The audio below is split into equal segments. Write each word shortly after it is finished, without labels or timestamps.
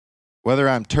Whether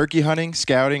I'm turkey hunting,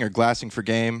 scouting, or glassing for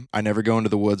game, I never go into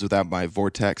the woods without my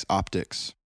Vortex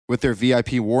optics. With their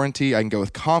VIP warranty, I can go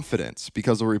with confidence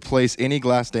because they'll replace any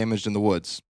glass damaged in the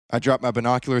woods. I dropped my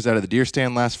binoculars out of the deer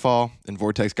stand last fall, and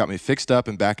Vortex got me fixed up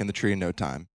and back in the tree in no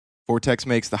time. Vortex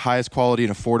makes the highest quality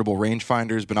and affordable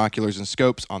rangefinders, binoculars, and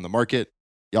scopes on the market.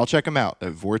 Y'all check them out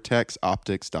at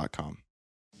vortexoptics.com.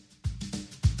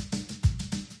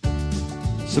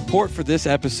 Support for this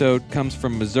episode comes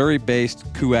from Missouri-based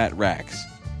Kuat Racks.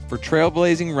 For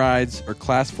trailblazing rides or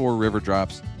Class 4 river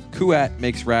drops, Kuat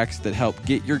makes racks that help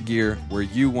get your gear where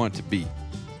you want to be.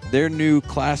 Their new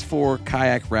Class 4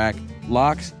 kayak rack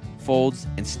locks, folds,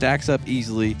 and stacks up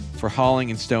easily for hauling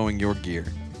and stowing your gear.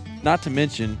 Not to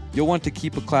mention, you'll want to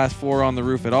keep a Class 4 on the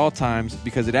roof at all times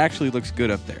because it actually looks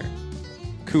good up there.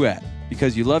 Kuat,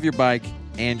 because you love your bike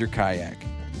and your kayak.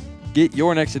 Get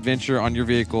your next adventure on your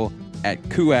vehicle at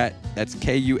Kuat, that's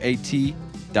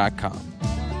KUAT.com.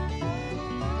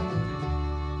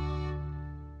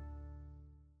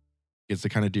 It's the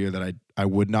kind of deer that I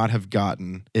would not have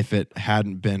gotten if it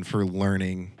hadn't been for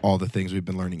learning all the things we've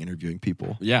been learning interviewing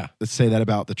people. Yeah. Let's say that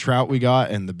about the trout we got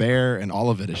and the bear and all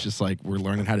of it. It's just like we're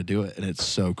learning how to do it, and it's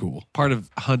so cool. Part of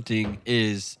hunting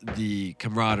is the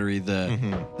camaraderie,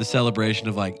 the celebration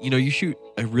of like, you shoot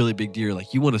a really big deer,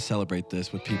 like you want to celebrate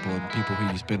this with people and people who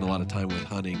you spend a lot of time with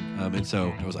hunting. And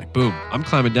so I was like, boom, I'm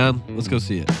climbing down. Let's go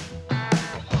see it.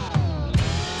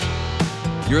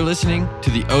 You're listening to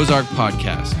the Ozark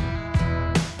Podcast.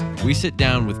 We sit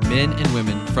down with men and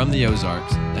women from the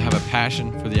Ozarks that have a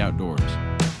passion for the outdoors.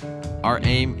 Our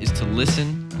aim is to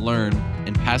listen, learn,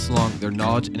 and pass along their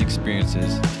knowledge and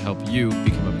experiences to help you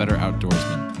become a better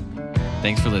outdoorsman.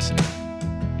 Thanks for listening.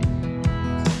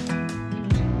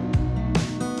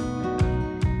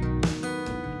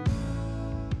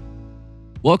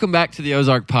 Welcome back to the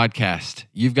Ozark Podcast.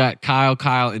 You've got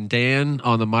Kyle, and Dan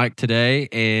on the mic today,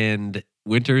 and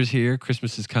winter's here.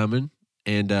 Christmas is coming.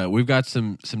 And we've got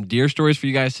some deer stories for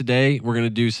you guys today. We're going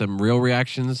to do some real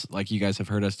reactions like you guys have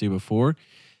heard us do before.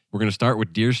 We're going to start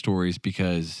with deer stories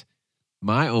because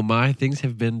my, things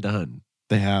have been done.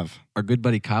 They have. Our good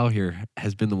buddy Kyle here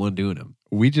has been the one doing them.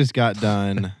 We just got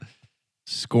done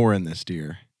scoring this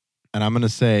deer. And I'm going to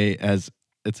say it's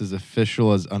as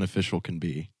official as unofficial can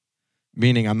be.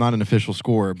 Meaning I'm not an official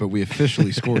scorer, but we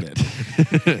officially scored it.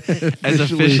 As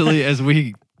officially as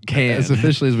we can. As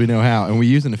officially as we know how. And we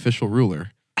use an official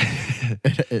ruler.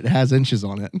 It has inches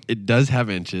on it. It does have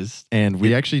inches. And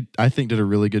we actually, I think, did a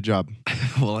really good job.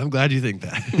 Well, I'm glad you think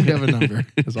that. We have a number,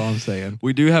 is all I'm saying.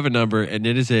 We do have a number, and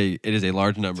it is a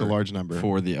large number. It's a large number.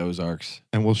 For the Ozarks.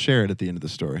 And we'll share it at the end of the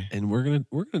story. And we're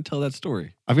gonna tell that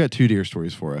story. I've got 2 deer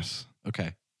stories for us.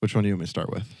 Okay. Which one do you want me to start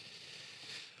with?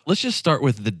 Let's just start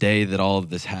with the day that all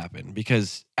of this happened,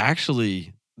 because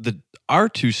actually our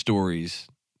 2 stories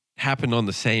happened on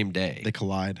the same day. They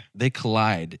collide. They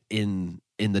collide in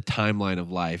the timeline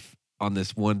of life on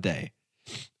this one day.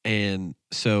 And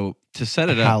so to set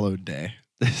it up. Hallowed day.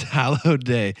 This hallowed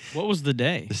day. What was the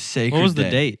day? The sacred What was the day.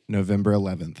 date? November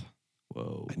 11th.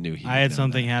 Whoa. I knew he I had would know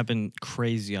something that. happen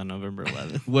crazy on November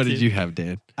 11th. What did you have,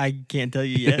 Dan? I can't tell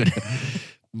you yet.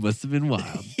 Must have been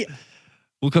wild. Yeah.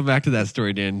 We'll come back to that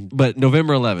story, Dan. But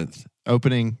November 11th.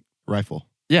 Opening rifle.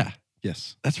 Yeah,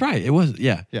 Yes. that's right. It was,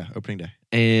 yeah. Yeah, opening day.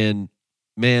 And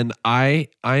man, I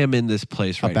am in this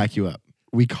place I'll right now. back you up.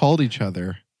 We called each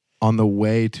other on the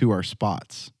way to our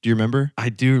spots. Do you remember? I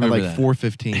do remember At like that.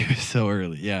 4:15. It was so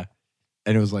early, yeah.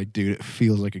 And it was like, dude, it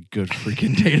feels like a good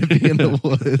freaking day to be in the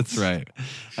woods. That's right.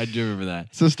 I do remember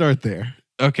that. So start there.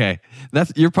 Okay.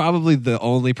 You're probably the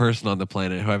only person on the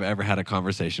planet who I've ever had a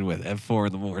conversation with at 4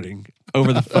 a.m.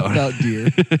 over the phone. About deer.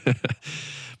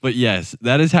 But yes,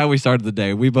 that is how we started the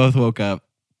day. We both woke up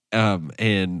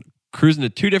and cruising to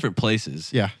 2 different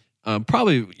places. Yeah.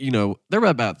 Probably, they're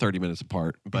about 30 minutes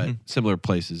apart, but similar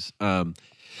places.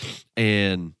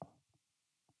 And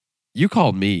you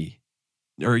called me,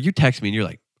 or you text me, and you're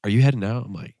like, "Are you heading out?"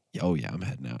 I'm like, "Oh yeah, I'm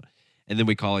heading out." And then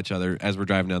we call each other as we're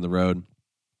driving down the road.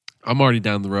 I'm already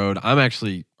down the road. I'm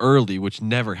actually early, which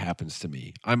never happens to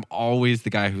me. I'm always the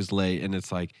guy who's late, and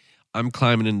it's like I'm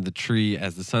climbing into the tree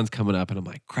as the sun's coming up, and I'm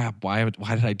like, "Crap! Why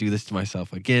did I do this to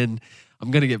myself again? I'm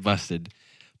gonna get busted."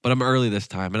 But I'm early this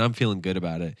time, and I'm feeling good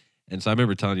about it. And so I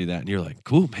remember telling you that, and you're like,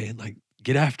 "Cool, man! Like,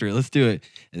 get after it. Let's do it."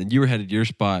 And then you were headed to your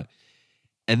spot,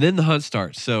 and then the hunt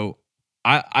starts. So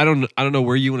I don't know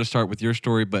where you want to start with your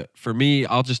story, but for me,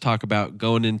 I'll just talk about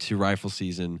going into rifle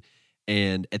season.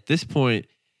 And at this point,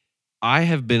 I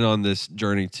have been on this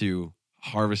journey to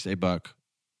harvest a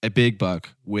big buck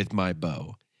with my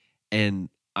bow. And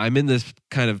I'm in this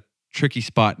kind of tricky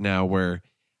spot now where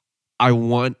I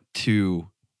want to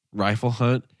rifle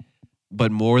hunt,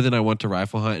 but more than I want to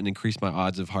rifle hunt and increase my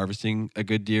odds of harvesting a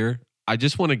good deer, I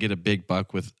just want to get a big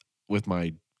buck with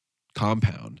my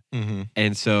compound. Mm-hmm.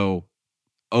 And so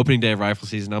opening day of rifle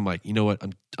season, I'm like, you know what?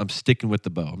 I'm sticking with the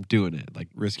bow. I'm doing it. Like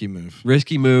Risky move,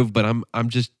 risky move, but I'm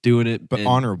just doing it. but And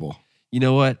honorable. you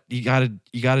know what? You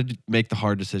gotta make the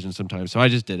hard decision sometimes. So I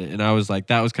just did it. And I was like,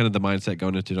 that was kind of the mindset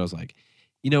going into it. I was like,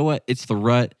 you know what? It's the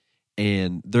rut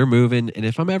and they're moving. And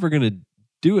if I'm ever gonna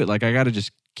do it, like I gotta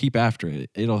just keep after it.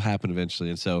 It'll happen eventually.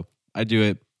 And so I do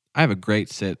it. I have a great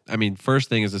sit. I mean, first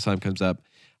thing as the sun comes up,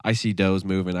 I see does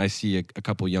moving. I see a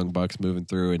couple young bucks moving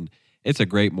through, and it's a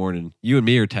great morning. You and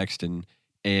me are texting,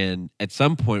 and at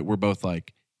some point we're both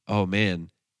like, oh man,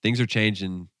 things are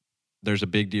changing. There's a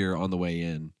big deer on the way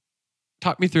in.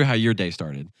 Talk me through how your day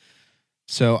started.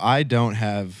 So I don't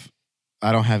have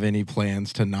any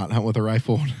plans to not hunt with a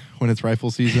rifle when it's rifle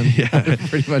season. Yeah. I've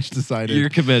pretty much decided. You're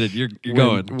committed. You're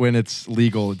going. When it's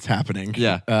legal, it's happening.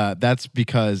 Yeah. That's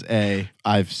because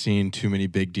I've seen too many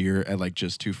big deer at like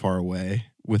just too far away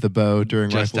with a bow during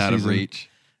Just rifle out season. of reach.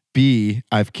 B,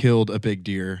 I've killed a big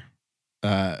deer,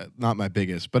 not my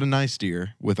biggest, but a nice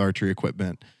deer with archery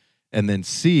equipment. And then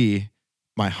C,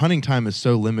 my hunting time is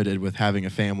so limited with having a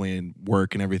family and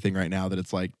work and everything right now that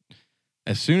it's like,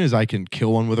 as soon as I can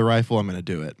kill one with a rifle, I'm going to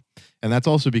do it. And that's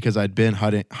also because I'd been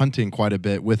hunting quite a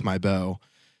bit with my bow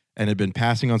and had been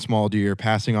passing on small deer,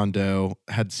 passing on doe,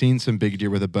 had seen some big deer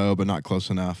with a bow, but not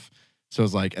close enough. So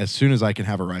it's like, as soon as I can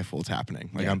have a rifle, it's happening.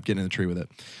 Like I'm getting in the tree with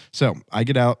it. So I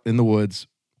get out in the woods.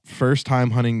 First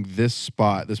time hunting this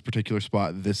particular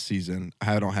spot this season.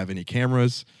 I don't have any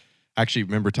cameras. I actually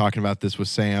remember talking about this with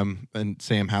Sam and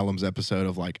Sam Hallam's episode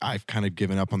of like, I've kind of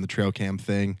given up on the trail cam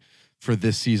thing for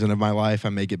this season of my life. I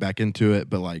may get back into it,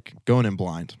 but like going in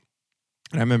blind.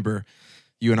 And I remember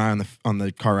you and I on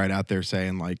the car ride out there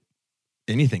saying like,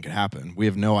 anything could happen. We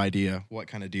have no idea what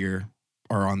kind of deer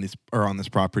are on this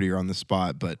property or on this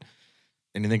spot, but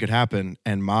anything could happen.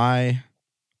 And my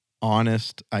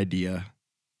honest idea,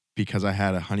 because I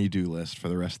had a honey-do list for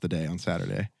the rest of the day on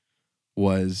Saturday,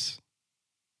 was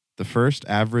the first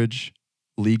average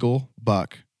legal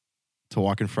buck to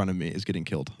walk in front of me is getting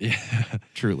killed. Yeah.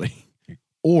 Truly.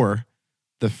 Or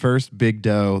the first big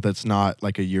doe that's not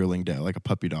like a yearling doe, like a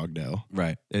puppy dog doe.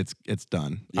 Right. It's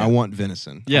done. Yeah. I want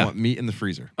venison. Yeah. I want meat in the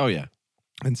freezer. Oh yeah.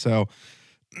 And so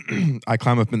I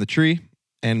climb up in the tree,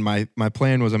 and my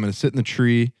plan was I'm going to sit in the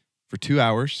tree for 2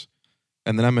 hours,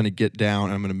 and then I'm going to get down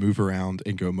and I'm going to move around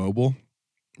and go mobile,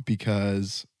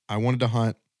 because I wanted to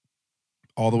hunt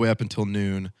all the way up until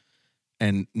noon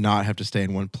and not have to stay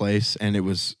in one place. And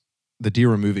the deer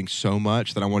were moving so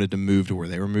much that I wanted to move to where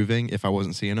they were moving if I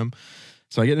wasn't seeing them.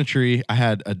 So I get in a tree. I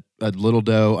had a little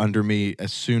doe under me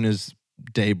as soon as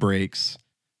day breaks,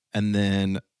 and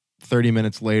then 30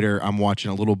 minutes later, I'm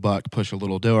watching a little buck push a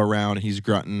little doe around. He's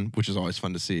grunting, which is always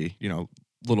fun to see. You know,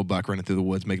 little buck running through the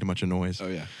woods, making a bunch of noise. Oh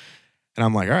yeah. And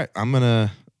I'm like, all right, I'm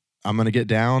gonna get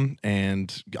down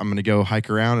and I'm gonna go hike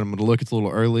around. And I'm gonna look. It's a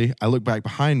little early. I look back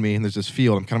behind me, and there's this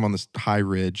field. I'm kind of on this high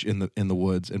ridge in the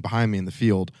woods, and behind me in the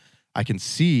field, I can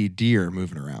see deer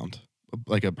moving around,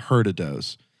 like a herd of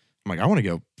does. I'm like, I want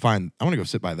to go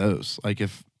sit by those. Like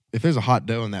if there's a hot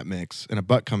doe in that mix and a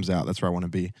buck comes out, that's where I want to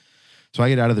be. So I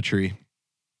get out of the tree,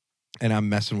 and I'm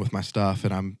messing with my stuff,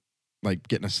 and I'm like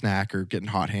getting a snack or getting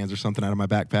hot hands or something out of my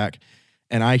backpack.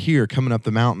 And I hear coming up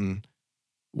the mountain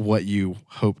what you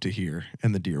hope to hear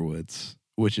in the deer woods,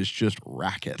 which is just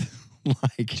racket.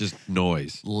 Like Just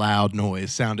noise. loud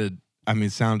noise. Sounded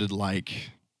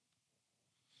like,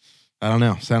 I don't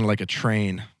know, sounded like a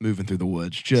train moving through the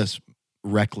woods. Just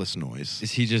reckless noise.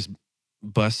 Is he just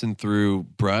busting through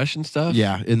brush and stuff?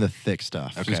 Yeah, in the thick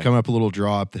stuff. Okay. Just coming up a little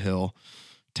draw up the hill,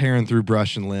 tearing through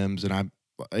brush and limbs, and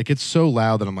it gets so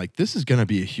loud that I'm like, this is gonna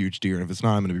be a huge deer, and if it's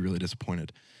not, I'm gonna be really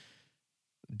disappointed.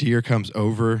 Deer comes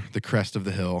over the crest of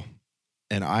the hill,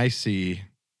 and I see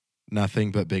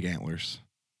nothing but big antlers.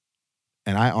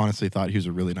 And I honestly thought he was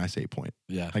a really nice 8-point.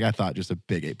 Yeah. Like I thought just a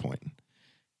big 8-point.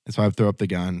 And so I throw up the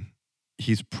gun.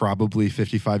 He's probably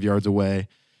 55 yards away.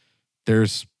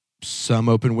 There's some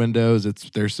open windows.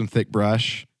 There's some thick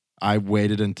brush. I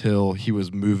waited until he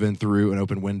was moving through an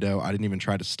open window. I didn't even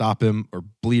try to stop him or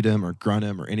bleed him or grunt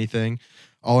him or anything.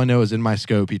 All I know is in my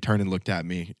scope, he turned and looked at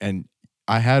me. And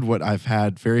I had what I've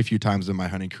had very few times in my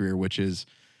hunting career, which is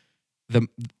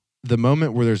the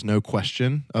moment where there's no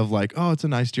question of like, oh, it's a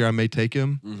nice deer, I may take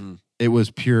him. Mm-hmm. It was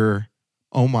pure,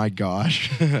 oh my gosh,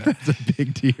 it's a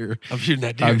big deer. I'm shooting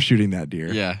that deer. I'm shooting that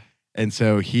deer. Yeah. And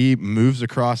so he moves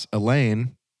across a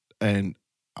lane, and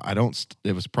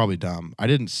it was probably dumb. I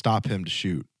didn't stop him to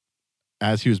shoot.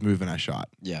 As he was moving, I shot.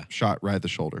 Yeah. Shot right at the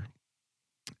shoulder.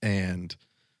 And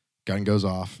gun goes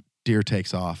off. Deer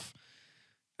takes off.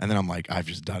 And then I'm like, I've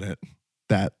just done it.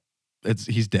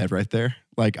 He's dead right there.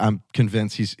 Like, I'm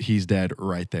convinced he's dead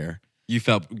right there. You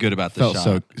felt good about the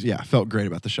shot. Felt great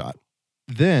about the shot.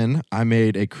 Then I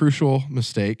made a crucial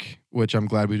mistake, which I'm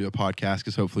glad we do a podcast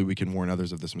because hopefully we can warn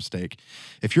others of this mistake.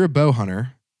 If you're a bow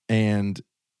hunter and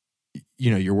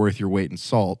you're worth your weight in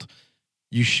salt,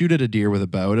 you shoot at a deer with a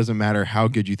bow. It doesn't matter how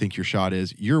good you think your shot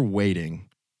is. You're waiting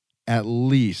at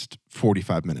least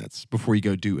 45 minutes before you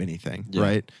go do anything,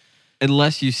 right?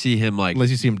 Unless you see him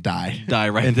die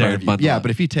right there. Yeah,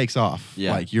 but if he takes off,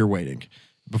 you're waiting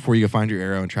before you go find your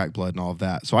arrow and track blood and all of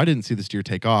that. So I didn't see this deer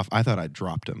take off. I thought I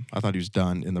dropped him. I thought he was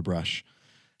done in the brush.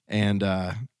 And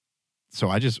so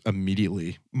I just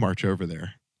immediately march over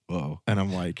there. Whoa. And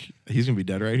I'm like, he's going to be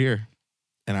dead right here.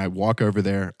 And I walk over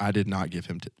there. I did not give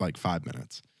him 5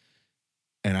 minutes.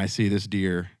 And I see this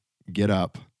deer get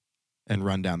up and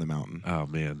run down the mountain. Oh,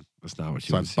 man. That's not what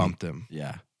you want to see. So I bumped him.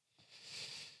 Yeah.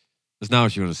 That's not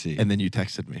what you want to see. And then you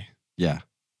texted me. Yeah.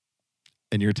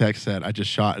 And your text said, I just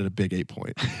shot at a big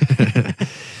 8-point.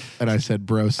 And I said,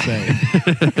 bro, same.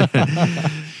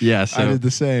 Yeah. So I did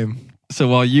the same. So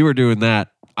while you were doing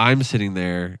that, I'm sitting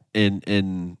there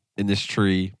in this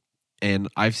tree, and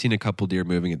I've seen a couple deer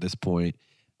moving at this point.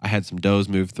 I had some does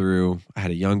move through. I had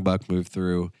a young buck move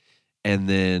through. And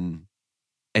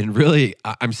really,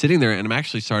 I'm sitting there, and I'm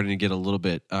actually starting to get a little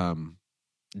bit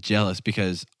jealous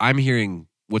because I'm hearing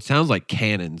what sounds like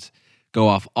cannons go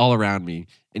off all around me.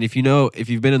 And if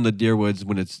you've been in the deer woods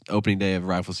when it's opening day of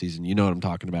rifle season, you know what I'm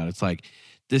talking about. It's like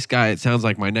this guy, it sounds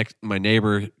like my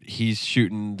neighbor, he's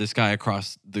shooting. This guy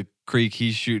across the creek,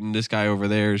 he's shooting. This guy over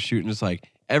there is shooting. It's like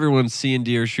everyone's seeing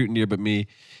deer, shooting deer but me.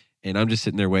 And I'm just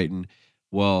sitting there waiting.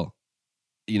 Well,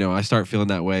 I start feeling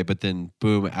that way, but then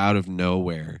boom, out of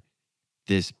nowhere,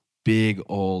 this big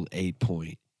old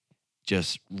 8-point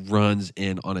just runs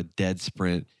in on a dead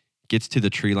sprint, gets to the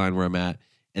tree line where I'm at,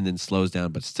 and then slows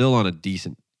down, but still on a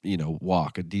decent,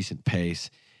 walk, a decent pace.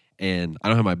 And I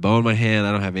don't have my bow in my hand.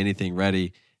 I don't have anything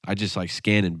ready. I just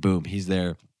scan and boom, he's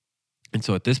there. And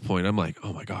so at this point, I'm like,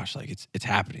 oh my gosh, it's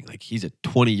happening. Like he's at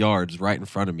 20 yards right in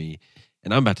front of me,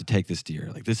 and I'm about to take this deer.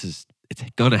 Like it's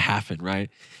gonna happen, right?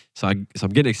 So I'm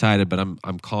getting excited, but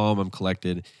I'm calm, I'm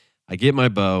collected. I get my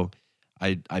bow.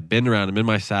 I bend around. I'm in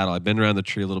my saddle. I bend around the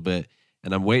tree a little bit,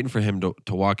 and I'm waiting for him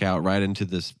to walk out right into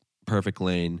this perfect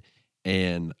lane.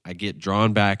 And I get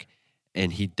drawn back,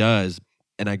 and he does.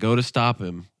 And I go to stop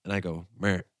him, and I go,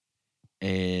 Mer,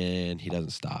 and he doesn't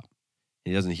stop.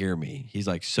 He doesn't hear me. He's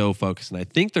so focused. And I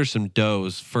think there's some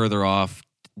does further off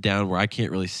down where I can't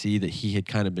really see that he had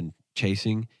kind of been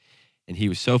chasing. And he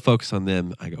was so focused on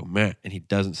them. I go, Mer, and he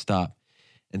doesn't stop.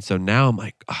 And so now I'm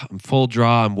I'm full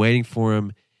draw. I'm waiting for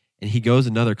him. And he goes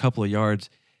another couple of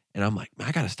yards. And I'm like,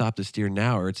 I got to stop this deer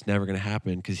now or it's never going to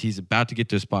happen because he's about to get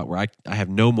to a spot where I have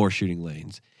no more shooting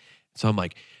lanes. So I'm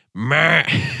like, Meh.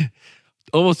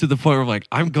 Almost to the point where I'm like,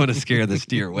 I'm going to scare this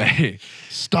deer away.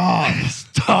 Stop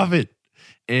it.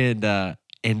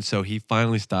 And so he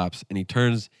finally stops and he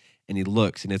turns and he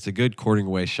looks and it's a good quartering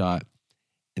away shot.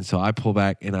 And so I pull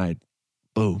back and I,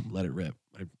 boom, let it rip.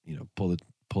 I,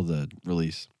 pull the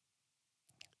release.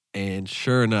 And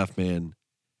sure enough, man,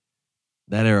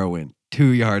 that arrow went 2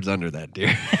 yards under that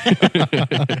deer.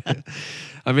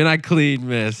 I mean, I clean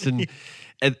missed. And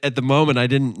at the moment, I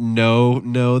didn't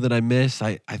know that I missed.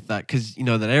 I thought, because,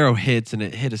 that arrow hits and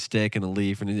it hit a stick and a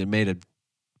leaf and it made a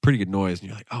pretty good noise. And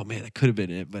you're like, oh, man, that could have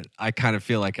been it. But I kind of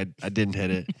feel like I didn't hit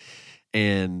it.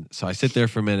 And so I sit there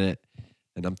for a minute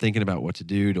and I'm thinking about what to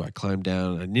do. Do I climb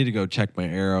down? I need to go check my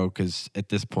arrow because at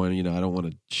this point, I don't want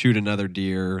to shoot another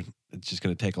deer. It's just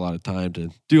going to take a lot of time to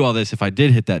do all this if I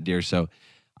did hit that deer. So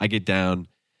I get down,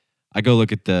 I go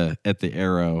look at the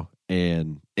arrow,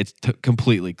 and it's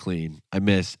completely clean. I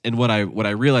miss, and what I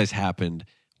realized happened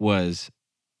was,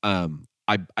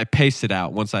 I paced it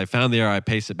out. Once I found the arrow, I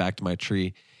paced it back to my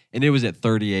tree, and it was at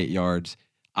 38 yards.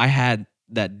 I had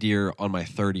that deer on my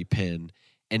 30 pin,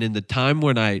 and in the time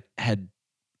when I had,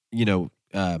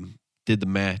 did the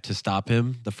math to stop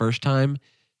him the first time,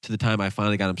 to the time I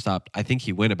finally got him stopped, I think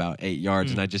he went about 8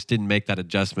 yards, and I just didn't make that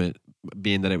adjustment,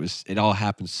 being that it all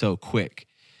happened so quick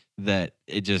that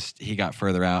he got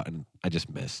further out, and I just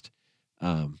missed.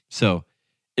 So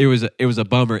it was a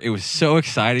bummer. It was so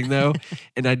exciting though,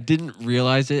 and I didn't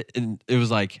realize it. And it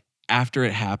was after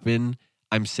it happened,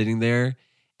 I'm sitting there,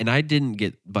 and I didn't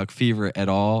get buck fever at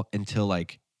all until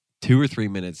 2 or 3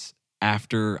 minutes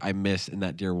after I missed and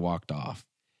that deer walked off,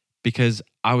 because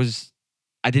I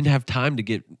didn't have time to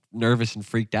get nervous and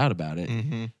freaked out about it.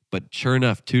 Mm-hmm. But sure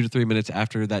enough, 2 to 3 minutes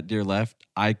after that deer left,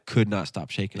 I could not stop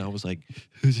shaking. I was like,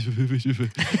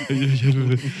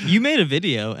 You made a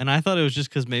video, and I thought it was just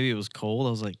because maybe it was cold. I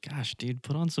was like, "Gosh, dude,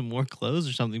 put on some more clothes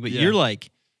or something." But Yeah. you're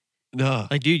like, no.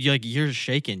 dude, you're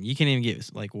shaking. You can't even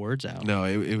get like words out. No,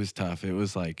 it was tough. It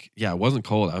was like, yeah, it wasn't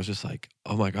cold. I was just like,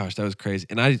 oh my gosh, that was crazy.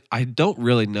 And I don't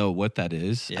really know what that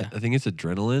is. Yeah. I think it's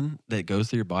adrenaline that goes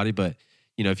through your body. But,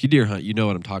 if you deer hunt, you know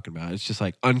what I'm talking about. It's just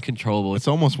like uncontrollable. It's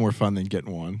almost more fun than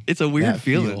getting one. It's a weird That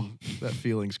feeling. That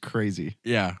feeling's crazy.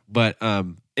 Yeah. But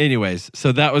anyways,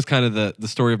 so that was kind of the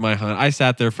story of my hunt. I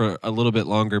sat there for a little bit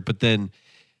longer, but then,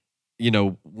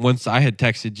 once I had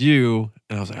texted you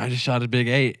and I was like, I just shot a big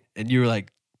 8, and you were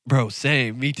like, bro,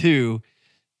 same, me too.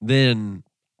 Then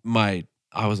I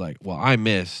was like, well, I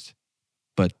missed,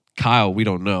 but Kyle, we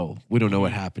don't know. We don't know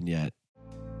what happened yet.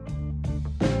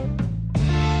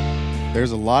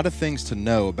 There's a lot of things to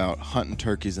know about hunting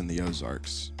turkeys in the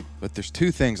Ozarks, but there's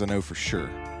 2 things I know for sure.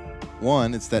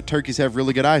 One, it's that turkeys have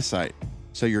really good eyesight,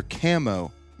 so your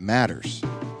camo matters.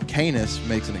 Canis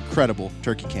makes an incredible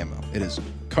turkey camo. It is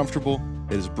comfortable,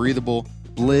 it is breathable,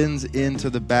 blends into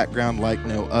the background like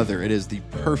no other. It is the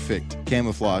perfect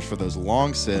camouflage for those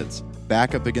long sits,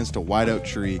 back up against a white oak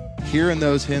tree, hearing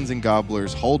those hens and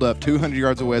gobblers hold up 200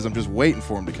 yards away as I'm just waiting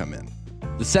for them to come in.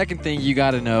 The second thing you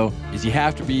got to know is you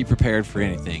have to be prepared for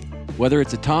anything. Whether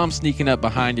it's a tom sneaking up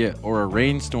behind you or a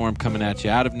rainstorm coming at you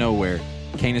out of nowhere,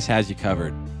 Canis has you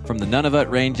covered. From the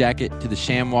Nunavut rain jacket to the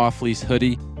chamois fleece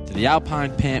hoodie to the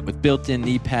alpine pant with built-in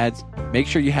knee pads, make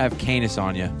sure you have Canis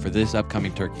on you for this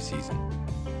upcoming turkey season.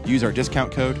 Use our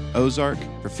discount code OZARK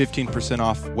for 15%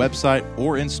 off website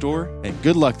or in-store, and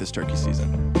good luck this turkey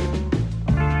season.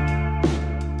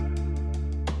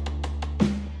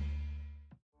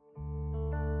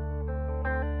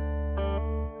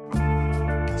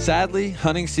 Sadly,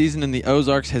 hunting season in the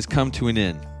Ozarks has come to an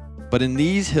end. But in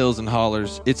these hills and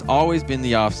hollers, it's always been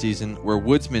the off-season where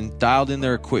woodsmen dialed in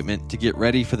their equipment to get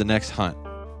ready for the next hunt.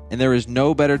 And there is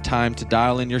no better time to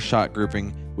dial in your shot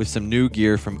grouping with some new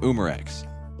gear from Umarex.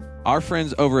 Our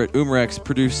friends over at Umarex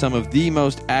produce some of the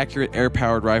most accurate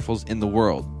air-powered rifles in the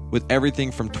world, with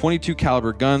everything from 22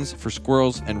 caliber guns for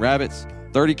squirrels and rabbits,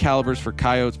 30 calibers for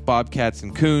coyotes, bobcats,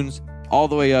 and coons, all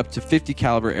the way up to 50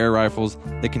 caliber air rifles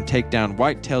that can take down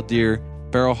white-tailed deer,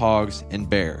 barrel hogs, and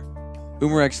bear.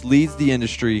 Umarex leads the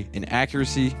industry in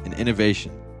accuracy and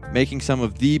innovation, making some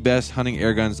of the best hunting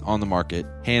air guns on the market,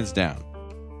 hands down.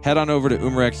 Head on over to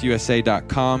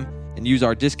umarexusa.com and use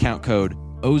our discount code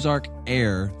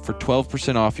OZARKAIR for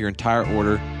 12% off your entire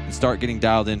order and start getting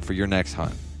dialed in for your next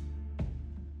hunt.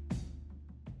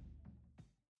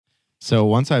 So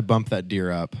once I bump that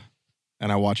deer up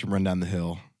and I watch him run down the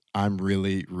hill, I'm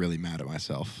really, really mad at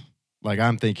myself. Like,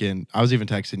 I'm thinking, I was even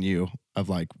texting you of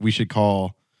like, we should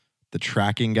call the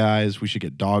tracking guys. We should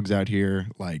get dogs out here.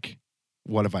 Like,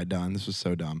 what have I done? This was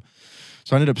so dumb.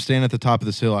 So I ended up standing at the top of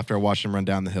this hill after I watched him run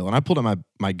down the hill. And I pulled out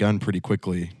my gun pretty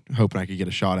quickly, hoping I could get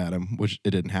a shot at him, which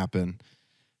it didn't happen.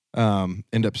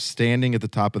 End up standing at the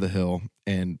top of the hill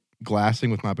and glassing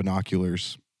with my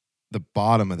binoculars the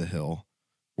bottom of the hill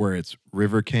where it's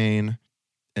river cane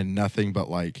and nothing but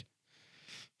like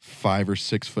 5 or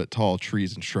 6 foot tall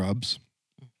trees and shrubs.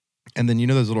 And then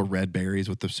those little red berries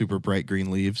with the super bright green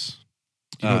leaves?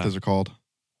 Do you know what those are called?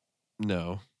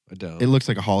 No, I don't. It looks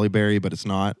like a holly berry, but it's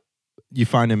not. You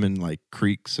find them in like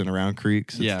creeks and around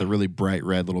creeks. It's the really bright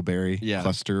red little berry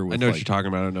cluster. With I know what you're talking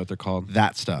about. I don't know what they're called.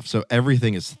 That stuff. So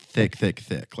everything is thick,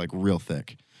 like real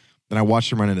thick. Then I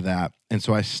watched him run into that. And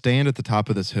so I stand at the top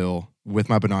of this hill with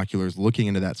my binoculars looking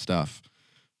into that stuff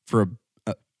for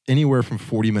anywhere from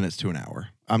 40 minutes to an hour.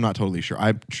 I'm not totally sure.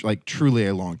 I like truly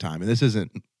a long time. And this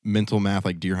isn't mental math,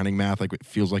 like deer hunting math, like it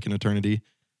feels like an eternity.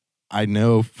 I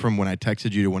know from when I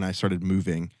texted you to when I started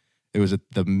moving, it was at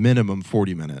the minimum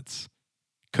 40 minutes.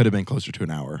 Could have been closer to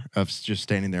an hour of just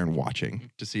standing there and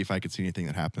watching to see if I could see anything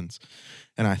that happens.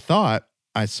 And I thought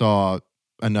I saw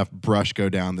enough brush go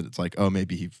down that it's like, oh,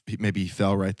 maybe he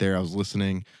fell right there. I was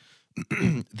listening.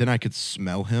 Then I could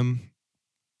smell him,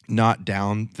 not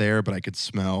down there, but I could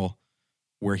smell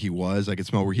where he was. I could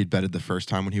smell where he'd bedded the first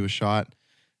time when he was shot.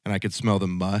 And I could smell the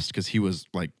must because he was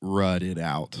like rutted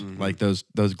out. Mm-hmm. Like those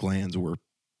glands were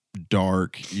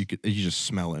dark. You just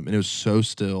smell him. And it was so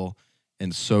still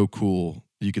and so cool.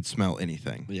 You could smell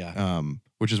anything. Yeah.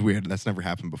 Which is weird. That's never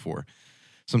happened before.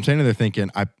 So I'm standing there thinking,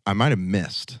 I might have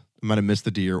missed. I might have missed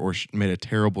the deer or made a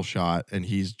terrible shot and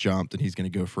he's jumped and he's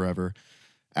going to go forever.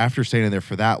 After standing there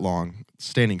for that long,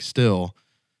 standing still,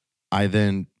 I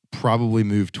then probably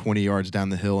move 20 yards down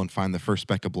the hill and find the first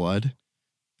speck of blood.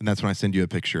 And that's when I send you a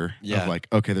picture of like,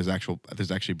 okay, there's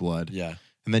actually blood. Yeah.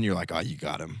 And then you're like, oh, you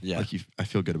got him. Yeah. Like I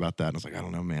feel good about that. And I was like, I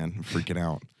don't know, man. I'm freaking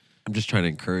out. I'm just trying to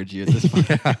encourage you at this point.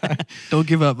 Yeah. Don't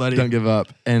give up, buddy. Don't give up.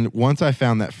 And once I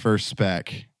found that first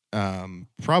speck,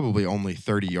 probably only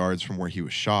 30 yards from where he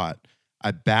was shot,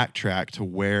 I backtracked to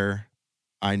where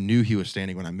I knew he was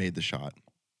standing when I made the shot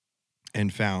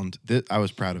and found that I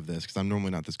was proud of this because I'm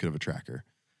normally not this good of a tracker.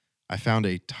 I found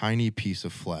a tiny piece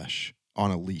of flesh on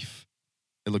a leaf.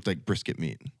 It looked like brisket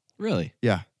meat. Really?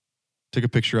 Yeah. Took a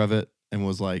picture of it and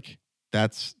was like,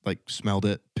 that's like, smelled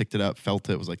it, picked it up, felt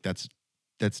it, was like, that's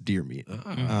deer meat.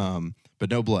 But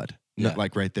no blood. Yeah.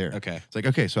 Like right there. Okay. It's like,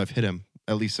 okay, so I've hit him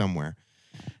at least somewhere.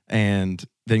 And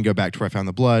then go back to where I found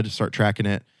the blood, start tracking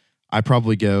it. I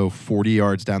probably go 40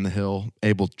 yards down the hill,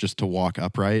 able just to walk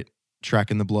upright,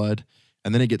 tracking the blood.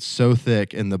 And then it gets so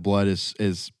thick and the blood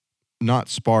is not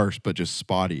sparse, but just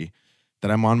spotty,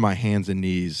 that I'm on my hands and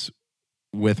knees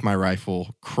with my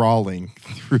rifle crawling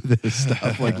through this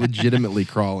stuff, like legitimately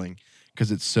crawling because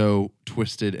it's so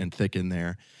twisted and thick in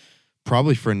there.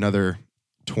 Probably for another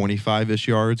 25-ish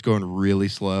yards, going really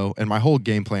slow. And my whole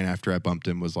game plan after I bumped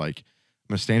him was like,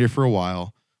 I'm going to stand here for a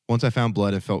while. Once I found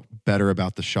blood and felt better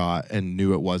about the shot and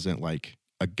knew it wasn't like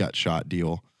a gut shot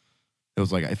deal, it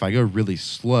was like, if I go really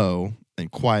slow and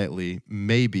quietly,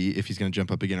 maybe if he's going to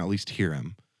jump up again, I'll at least hear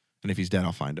him. And if he's dead,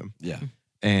 I'll find him. Yeah.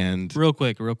 And Real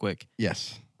quick.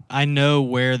 yes. I know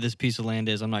where this piece of land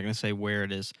is. I'm not going to say where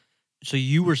it is. So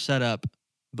you were set up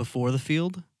before the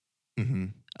field, Mm-hmm.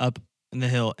 up in the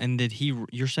hill, and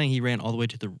you're saying he ran all the way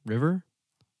to the river?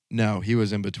 No, he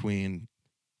was in between.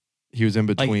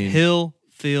 Like hill,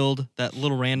 field, that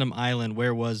little random island,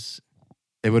 where was...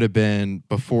 It would have been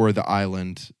before the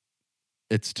island.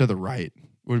 It's to the right.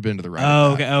 Would have been to the right.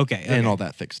 Oh, of that. okay. And all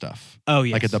that thick stuff. Oh,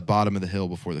 yes. Like at the bottom of the hill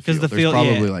before the 'Cause field. the field, There's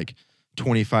probably yeah. like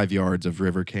 25 yards of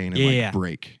river cane and Yeah.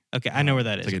 break. Okay, I know where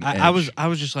that is. It's like an I was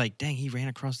edge. just like, dang, he ran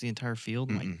across the entire field?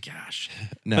 I'm like, Mm-mm. gosh.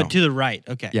 No. But to the right,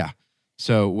 okay. Yeah.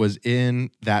 So was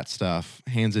in that stuff,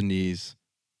 hands and knees,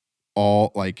 all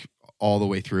the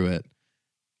way through it.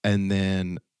 And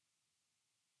then,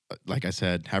 like I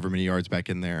said, however many yards back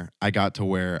in there, I got to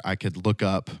where I could look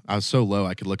up. I was so low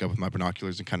I could look up with my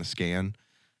binoculars and kind of scan.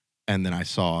 And then I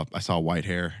saw white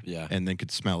hair. Yeah. And then could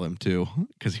smell him too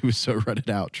because he was so rutted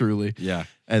out, truly. Yeah.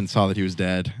 And saw that he was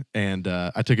dead. And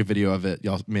I took a video of it.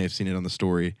 Y'all may have seen it on the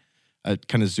story. I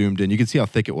kind of zoomed in. You can see how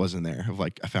thick it was in there of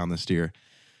like, I found this deer.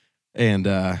 And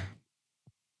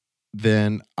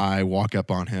then I walk up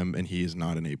on him and he is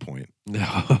not an 8-point. No,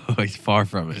 he's far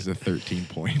from He's it. a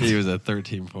 13-point. He was a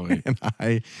 13 point. And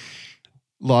I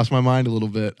lost my mind a little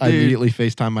bit. I Dude. immediately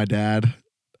FaceTimed my dad.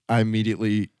 I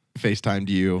immediately FaceTimed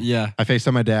you. Yeah. I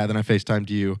FaceTimed my dad, then I FaceTimed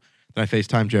you. Then I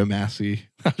FaceTimed Joe Massey.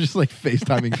 I was just like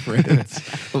FaceTiming friends.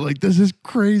 I'm like, this is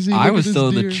crazy. I Look was at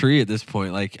still this in the deer. tree at this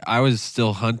point. Like I was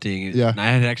still hunting. Yeah. And I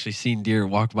had actually seen deer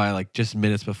walk by like just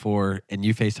minutes before and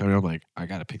you FaceTime me. I'm like, I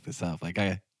gotta pick this up. Like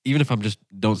even if I'm just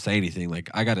don't say anything, like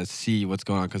I gotta see what's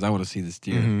going on because I want to see this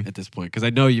deer Mhm. at this point. Because I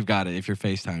know you've got it if you're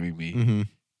FaceTiming me. Mhm.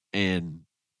 And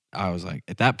I was like,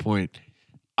 at that point,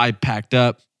 I packed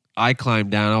up, I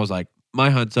climbed down, I was like, my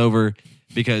hunt's over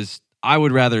because I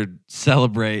would rather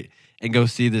celebrate and go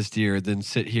see this deer than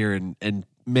sit here and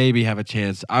maybe have a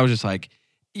chance. I was just like,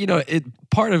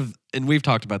 and we've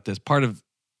talked about this, part of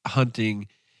hunting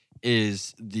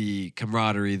is the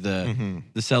camaraderie, the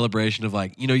celebration of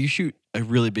like, you shoot a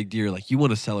really big deer, like you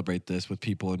want to celebrate this with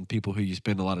people and people who you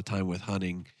spend a lot of time with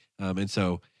hunting. And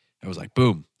so I was like,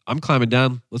 boom, I'm climbing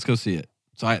down. Let's go see it.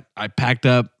 So I packed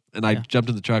up and I jumped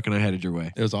in the truck and I headed your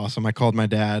way. It was awesome. I called my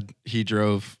dad. He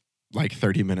drove like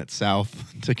 30 minutes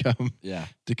south to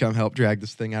come help drag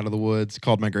this thing out of the woods.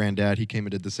 Called my granddad. He came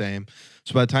and did the same.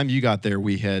 So by the time you got there,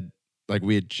 we had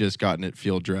just gotten it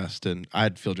field dressed, and I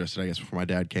had field dressed it, I guess, before my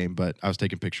dad came, but I was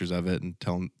taking pictures of it and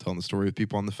telling the story with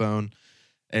people on the phone.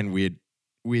 And we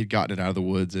had gotten it out of the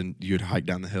woods, and you had hiked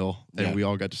down the hill, and Yeah. we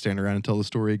all got to stand around and tell the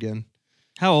story again.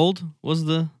 How old was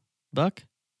the buck?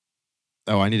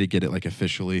 Oh, I need to get it like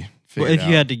officially Well, figured if out.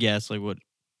 you had to guess, like what?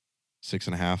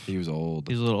 6.5. He was old.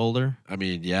 He's a little older? I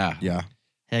mean, yeah. Yeah.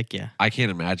 Heck yeah. I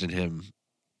can't imagine him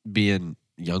being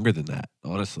younger than that,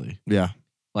 honestly. Yeah.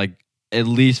 Like at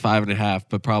least 5.5,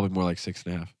 but probably more like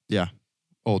 6.5. Yeah.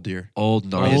 Old deer. Old,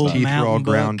 His gnarly Old stuff. teeth were all mountain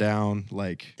buck. ground down.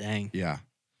 Like, Dang. yeah.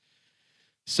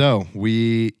 So I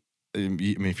mean,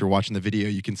 if you're watching the video,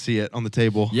 you can see it on the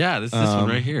table. Yeah, this one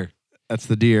right here. That's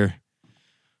the deer.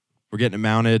 We're getting it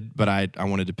mounted, but I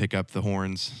wanted to pick up the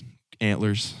horns,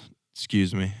 antlers.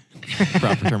 Excuse me.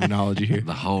 Proper terminology here.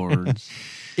 The horns.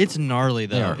 It's gnarly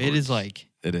They though. are It is horns. like,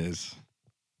 It is.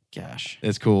 gosh.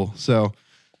 It's cool. So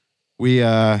we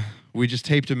just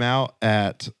taped him out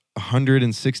at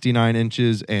 169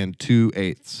 inches and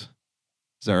 2/8.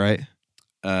 Is that right?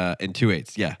 And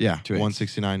 2/8. Yeah. Yeah, 2/8.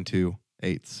 169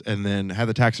 2/8, and then had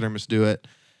the taxidermist do it.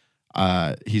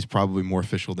 He's probably more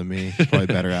official than me. He's probably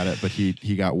better at it, but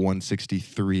he got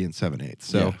 163 and 7/8.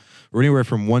 So Yeah. we're anywhere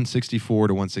from 164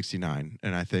 to 169,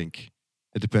 and I think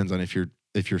it depends on if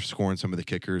you're scoring some of the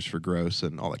kickers for gross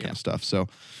and all that kind of stuff. So,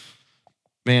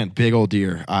 man, big old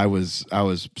deer. I was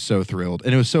so thrilled,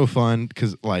 and it was so fun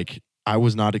because like I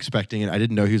was not expecting it. I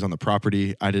didn't know he was on the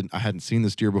property. I hadn't seen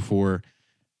this deer before.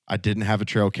 I didn't have a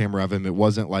trail camera of him. It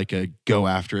wasn't like a go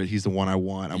after it. He's the one I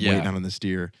want. I'm waiting on this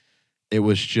deer. It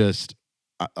was just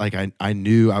like I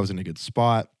knew I was in a good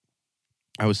spot.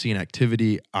 I was seeing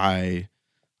activity. I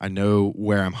know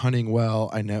where I'm hunting well.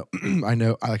 I know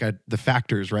the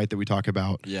factors, right, that we talk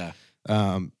about. Yeah.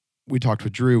 We talked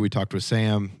with Drew. We talked with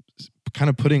Sam. Kind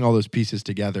of putting all those pieces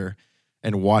together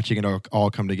and watching it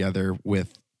all come together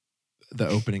with the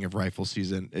opening of rifle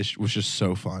season. It was just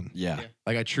so fun. Yeah.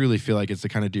 Like I truly feel like it's the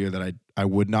kind of deer that I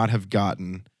would not have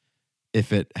gotten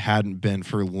if it hadn't been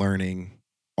for learning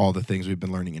all the things we've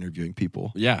been learning interviewing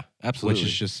people. Yeah, absolutely. Which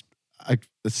is just, I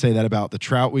say that about the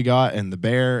trout we got and the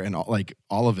bear and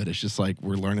all of it. It's just like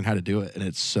we're learning how to do it, and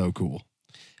it's so cool.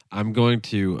 I'm going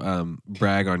to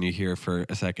brag on you here for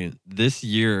a second. This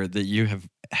year that you have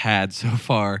had so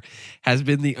far has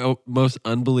been the most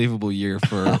unbelievable year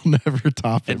for I'll never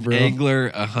top it, an bro. angler,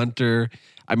 a hunter.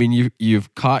 I mean,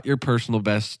 you've caught your personal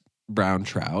best brown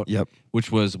trout. Yep.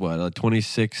 Which was what, a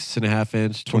 26.5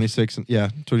 inch? 26 and a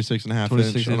half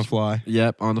 26 inch on a inch. fly.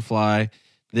 Yep, on the fly.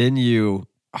 Then you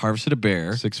harvested a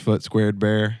bear. 6 foot squared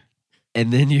bear.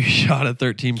 And then you shot a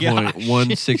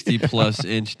 13.160 Gosh. plus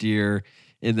inch deer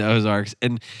in the Ozarks.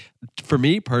 And for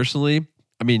me personally,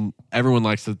 I mean, everyone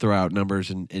likes to throw out numbers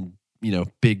and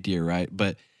big deer, right?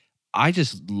 But I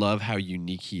just love how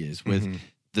unique he is with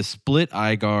the split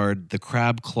eye guard, the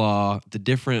crab claw, the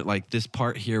different, like this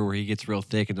part here where he gets real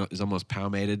thick and is almost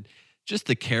palmated. Just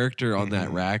the character on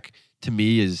that rack to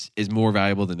me is more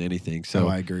valuable than anything. So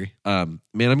I agree. Man,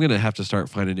 I'm gonna have to start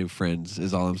finding new friends.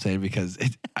 Is all I'm saying, because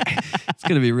it's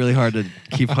gonna be really hard to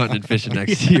keep hunting and fishing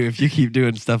next to you if you keep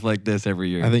doing stuff like this every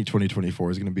year. I think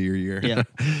 2024 is going to be your year. Yeah.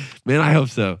 Man, I hope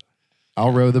so.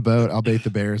 I'll row the boat. I'll bait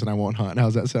the bears, and I won't hunt.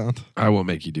 How's that sound? I won't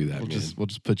make you do that. We'll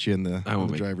just put you in the I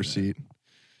won't make you driver's do that. seat.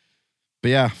 But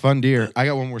yeah, fun deer. I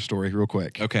got one more story real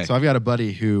quick. Okay. So I've got a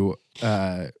buddy who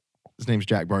his name's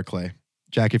Jack Barclay.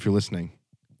 Jack, if you're listening,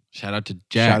 Shout out to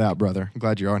Jack. shout out, brother. I'm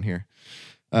glad you're on here.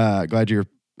 Glad you're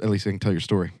at least I can tell your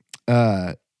story.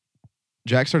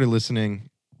 Jack started listening,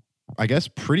 I guess,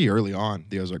 pretty early on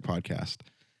the Ozark podcast,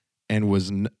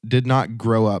 and did not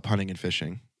grow up hunting and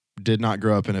fishing. Did not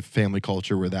grow up in a family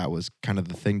culture where that was kind of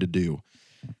the thing to do.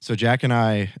 So Jack and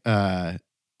I,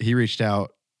 he reached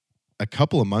out a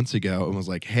couple of months ago and was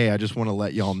like, "Hey, I just want to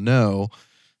let y'all know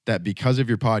that because of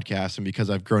your podcast and because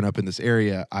I've grown up in this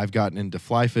area, I've gotten into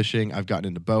fly fishing, I've gotten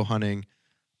into bow hunting.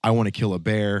 I want to kill a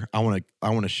bear. I want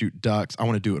to shoot ducks. I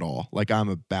want to do it all. Like, I'm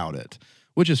about it,"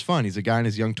 which is fun. He's a guy in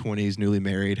his young 20s, newly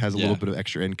married, has a little bit of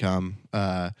extra income.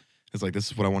 It's like, this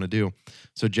is what I want to do.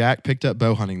 So Jack picked up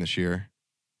bow hunting this year,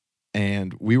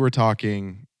 and we were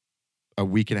talking a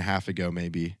week and a half ago,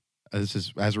 maybe. This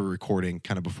is as we're recording,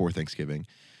 kind of before Thanksgiving.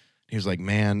 He was like,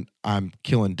 "Man, I'm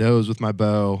killing does with my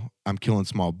bow. I'm killing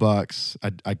small bucks.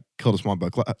 I killed a small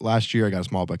buck last year. I got a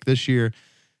small buck this year.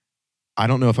 I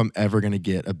don't know if I'm ever going to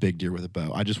get a big deer with a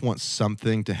bow. I just want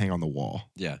something to hang on the wall.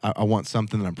 Yeah. I want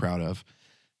something that I'm proud of.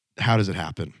 How does it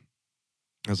happen?"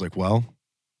 I was like, "Well,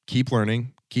 keep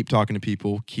learning, keep talking to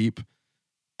people, keep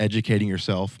educating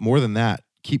yourself. More than that,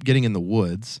 keep getting in the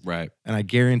woods. Right. And I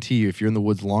guarantee you, if you're in the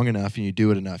woods long enough and you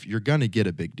do it enough, you're going to get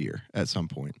a big deer at some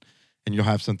point. And you'll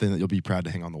have something that you'll be proud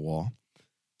to hang on the wall."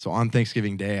 So on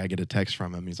Thanksgiving Day, I get a text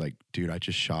from him. He's like, "Dude, I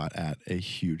just shot at a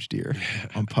huge deer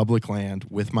on public land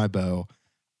with my bow.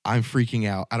 I'm freaking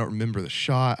out. I don't remember the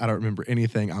shot. I don't remember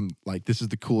anything. I'm like, this is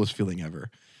the coolest feeling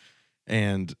ever."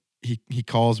 And he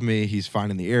calls me. He's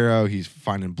finding the arrow. He's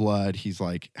finding blood. He's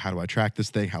like, "How do I track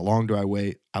this thing? How long do I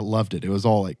wait?" I loved it. It was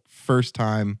all like first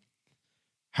time,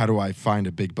 how do I find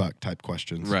a big buck type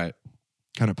questions. Right.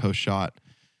 Kind of post shot.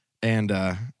 And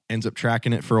ends up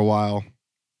tracking it for a while.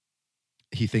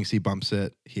 He thinks he bumps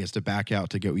it. He has to back out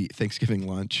to go eat Thanksgiving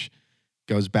lunch.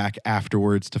 Goes back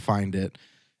afterwards to find it.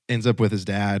 Ends up with his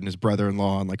dad and his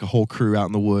brother-in-law and like a whole crew out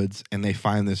in the woods, and they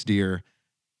find this deer.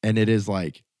 And it is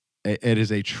like, it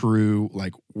is a true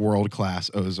like world-class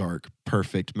Ozark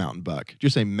perfect mountain buck.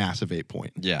 Just a massive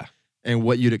 8-point. Yeah. And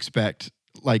what you'd expect,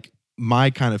 like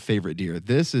my kind of favorite deer.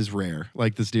 This is rare.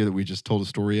 Like this deer that we just told a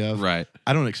story of. Right.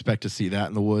 I don't expect to see that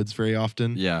in the woods very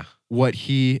often. Yeah. What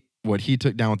he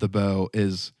took down with the bow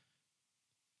is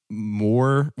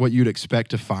more what you'd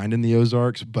expect to find in the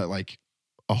Ozarks, but like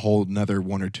a whole another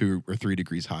 1 or 2 or 3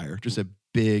 degrees higher. Just a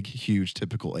big, huge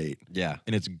typical 8. Yeah.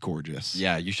 And it's gorgeous.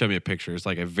 Yeah. You showed me a picture. It's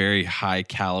like a very high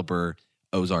caliber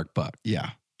Ozark buck.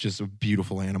 Yeah. Just a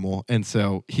beautiful animal. And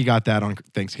so he got that on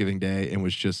Thanksgiving Day and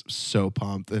was just so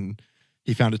pumped. And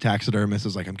he found a taxidermist.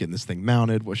 Was like, I'm getting this thing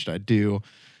mounted. What should I do?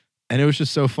 And it was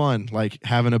just so fun, like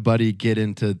having a buddy get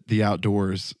into the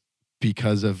outdoors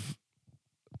because of,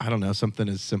 I don't know, something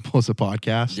as simple as a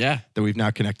podcast that we've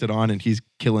now connected on, and he's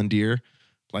killing deer.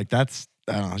 Like that's,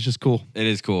 I don't know, it's just cool. It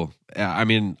is cool. Yeah, I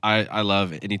mean, I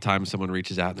love anytime someone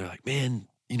reaches out and they're like, man,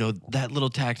 you know, that little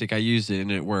tactic, I used it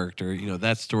and it worked. Or, you know,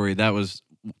 that story, that was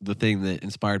the thing that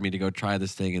inspired me to go try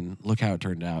this thing and look how it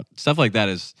turned out. Stuff like that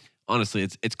is, honestly,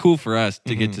 it's cool for us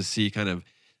to get to see kind of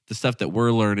the stuff that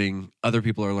we're learning, other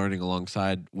people are learning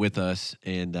alongside with us.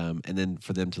 And then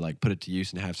for them to like put it to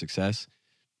use and have success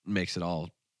makes it all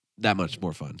that much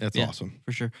more fun. That's awesome.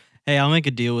 For sure. Hey, I'll make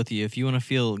a deal with you. If you want to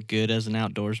feel good as an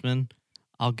outdoorsman,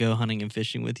 I'll go hunting and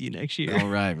fishing with you next year. All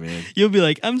right, man. You'll be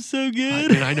like, I'm so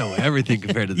good. I know everything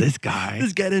compared to this guy.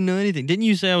 This guy didn't know anything. Didn't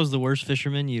you say I was the worst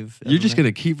fisherman you've You're just met?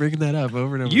 going to keep bringing that up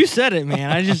over and over. You said it, man.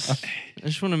 I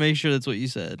just want to make sure that's what you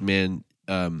said. Man,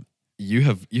 you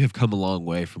have come a long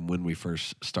way from when we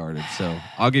first started. So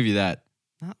I'll give you that.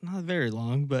 Not very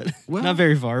long, but Well, not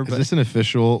very far. Is But this an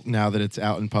official, now that it's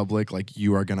out in public, like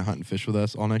you are going to hunt and fish with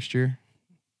us all next year?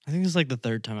 I think it's like the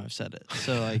 3rd time I've said it.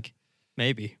 So like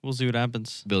maybe we'll see what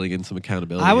happens. Building in some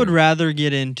accountability. I would here. rather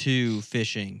get into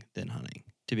fishing than hunting,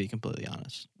 to be completely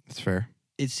honest. That's fair.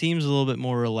 It seems a little bit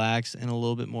more relaxed and a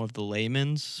little bit more of the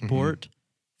layman's sport.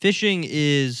 Fishing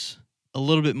is a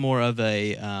little bit more of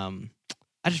a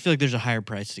I just feel like there's a higher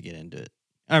price to get into it.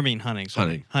 I mean hunting.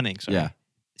 Sorry. Hunting, sorry. Yeah.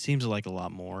 It seems like a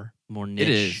lot more niche. It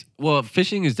is. Well,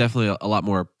 fishing is definitely a lot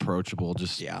more approachable.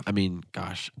 Just, Yeah. I mean,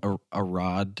 gosh, a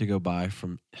rod to go buy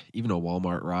from even a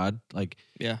Walmart rod, like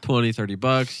Yeah.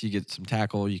 $20-$30, you get some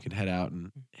tackle, you can head out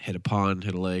and hit a pond,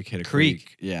 hit a lake, hit a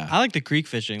creek. Yeah. I like the creek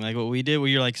fishing, like what we did where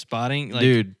you're like spotting. Like,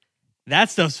 Dude, that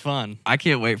stuff's fun. I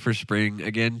can't wait for spring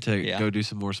again to Yeah. go do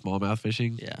some more smallmouth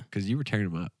fishing. Yeah. Because you were tearing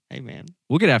them up. Hey, man.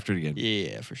 We'll get after it again.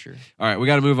 Yeah, for sure. All right, we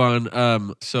got to move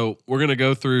on. So we're gonna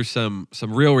go through some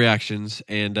real reactions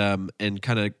and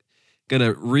kind of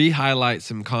gonna re-highlight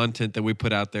some content that we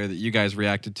put out there that you guys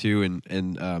reacted to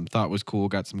and thought was cool,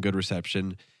 got some good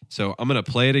reception. So I'm gonna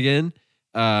play it again.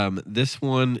 This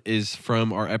one is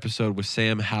from our episode with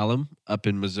Sam Hallam up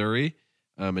in Missouri,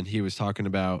 and he was talking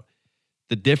about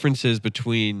the differences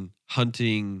between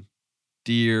hunting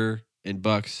deer and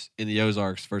bucks in the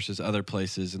Ozarks versus other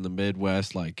places in the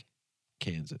Midwest, like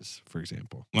Kansas, for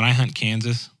example. When I hunt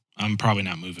Kansas, I'm probably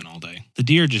not moving all day. The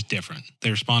deer are just different. They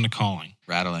respond to calling.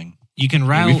 Rattling. You can Yeah,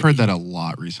 rattle. we've heard that a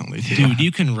lot recently, too. Dude,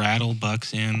 you can rattle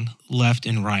bucks in left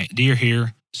and right. Deer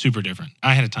here, super different.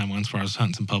 I had a time once where I was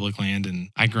hunting some public land and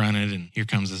I grunted and here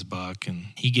comes this buck and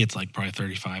he gets like probably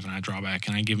 35 and I draw back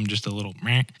and I give him just a little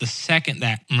meh. The second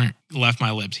that meh left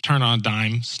my lips, he turned on a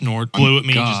dime, snort, blew at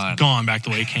me, God. just gone back the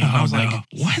way it came. I Oh, was no. like,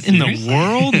 what in the Seriously?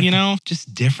 world? You know,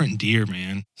 just different deer,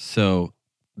 man. So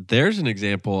there's an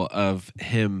example of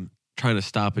him trying to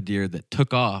stop a deer that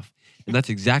took off. And that's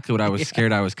exactly what I was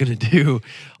scared I was going to do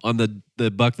on the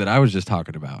buck that I was just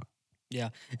talking about.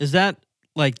 Is that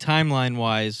like timeline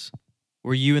wise?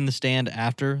 Were you in the stand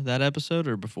after that episode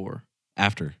or before?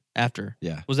 After. After.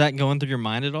 Yeah. Was that going through your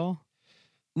mind at all?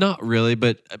 Not really,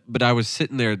 but I was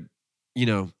sitting there, you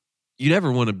know, you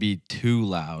never want to be too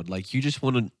loud. Like you just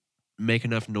want to make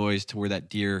enough noise to where that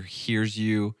deer hears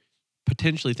you,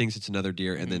 potentially thinks it's another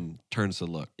deer, and then turns to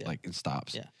look Yeah. like and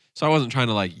stops. Yeah. So I wasn't trying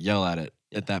to like yell at it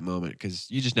at that moment because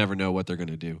you just never know what they're going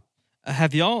to do.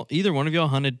 Have either one of y'all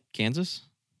hunted Kansas?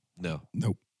 No.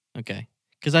 Nope. Okay.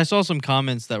 Because I saw some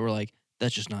comments that were like,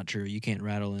 that's just not true. You can't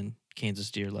rattle in Kansas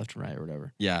deer left and right or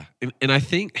whatever. Yeah. And I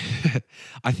think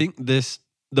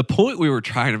the point we were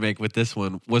trying to make with this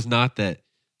one was not that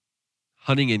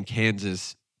hunting in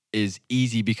Kansas is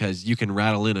easy because you can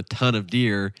rattle in a ton of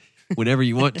deer whenever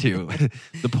you want to.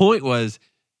 The point was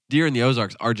deer in the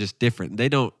Ozarks are just different. They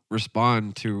don't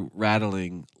respond to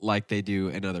rattling like they do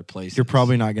in other places. You're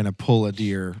probably not going to pull a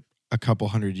deer a couple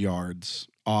hundred yards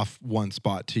off one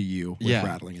spot to you with Yeah.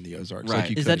 rattling in the Ozarks. Right. Like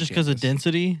you Is could that in just because of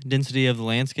Kansas. density of the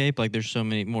landscape? Like there's so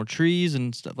many more trees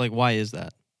and stuff. Like why is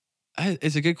that?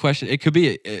 It's a good question. It could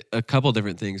be a couple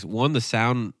different things. One, the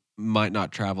sound might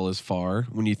not travel as far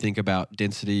when you think about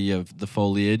density of the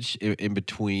foliage in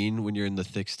between when you're in the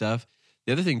thick stuff.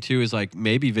 The other thing too is like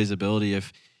maybe visibility.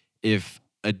 If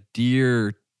a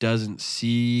deer doesn't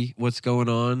see what's going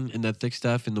on in that thick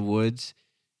stuff in the woods,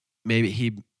 maybe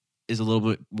he is a little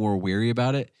bit more weary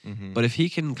about it. Mhm. But if he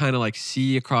can kind of like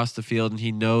see across the field and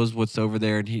he knows what's over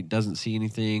there and he doesn't see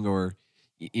anything, or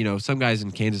some guys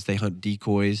in Kansas, they hunt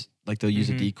decoys, like they'll use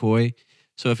a decoy.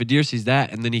 So if a deer sees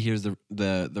that and then he hears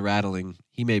the rattling,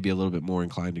 he may be a little bit more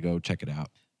inclined to go check it out.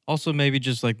 Also, maybe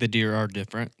just like the deer are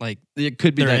different. Like It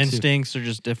could be their that too. instincts are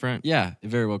just different. Yeah, it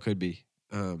very well could be.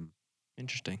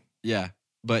 Interesting. Yeah,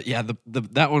 but yeah,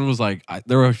 that one was like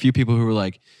there were a few people who were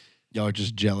like, Y'all are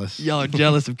just jealous. y'all are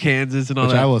jealous of Kansas and all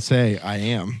Which that. I will say I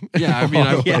am. Yeah, I mean,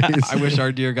 Always. I wish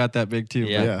our deer got that big too.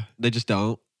 Yeah. But Yeah. they just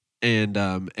don't. And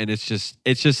it's just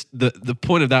the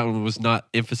point of that one was not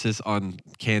emphasis on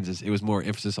Kansas. It was more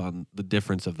emphasis on the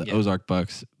difference of the Ozark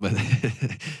bucks. But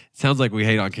it sounds like we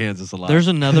hate on Kansas a lot. There's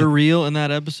another reel in that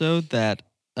episode that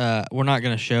we're not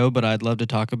going to show, but I'd love to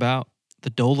talk about the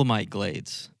Dolomite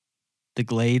glades. The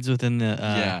glades within the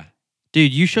yeah.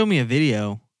 Dude, you showed me a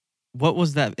video. What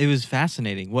was that? It was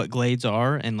fascinating what glades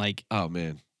are and like Oh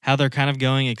man, how they're kind of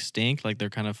going extinct, like they're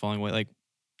kind of falling away. Like,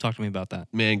 talk to me about that.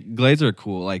 man, glades are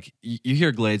cool. Like you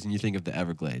hear glades and you think of the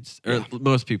Everglades, or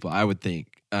most people, I would think.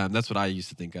 That's what I used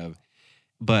to think of.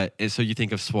 But and so you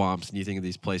think of swamps and you think of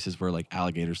these places where like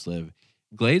alligators live.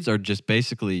 Glades are just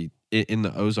basically in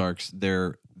the Ozarks.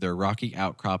 They're rocky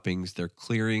outcroppings. They're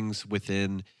clearings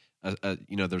within.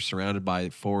 They're surrounded by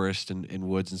forest and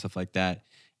woods and stuff like that,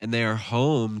 and they are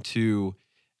home to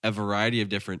a variety of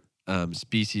different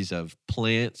species of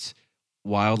plants,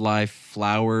 wildlife,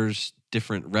 flowers,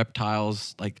 different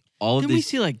reptiles, like all of Didn't we these.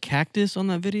 see like cactus on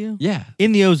that video? Yeah,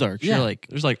 In the Ozarks. yeah. You're like,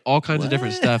 There's like all kinds of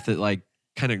different What? stuff that like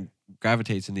kind of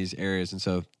gravitates in these areas, and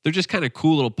so they're just kind of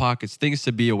cool little pockets, things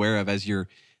to be aware of as you're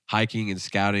hiking and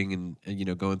scouting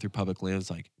and going through public lands.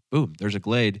 Like, boom, there's a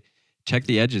glade. Check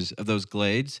the edges of those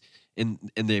glades. And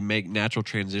they make natural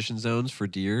transition zones for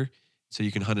deer, so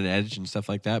you can hunt an edge and stuff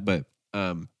like that. But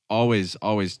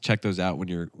always check those out when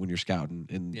you're scouting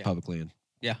in public land.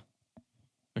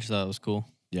 I just thought it was cool.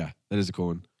 Yeah, that is a cool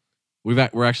one.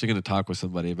 We're actually going to talk with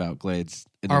somebody about glades.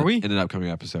 Are we? In an upcoming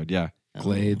episode? Yeah.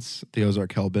 Glades, the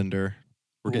Ozark Hellbender.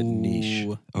 We're getting niche.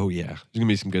 Ooh. Oh yeah, there's gonna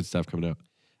be some good stuff coming up.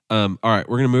 All right,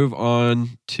 we're gonna move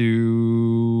on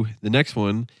to the next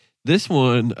one. This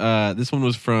one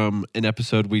was from an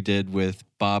episode we did with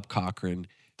Bob Cochran,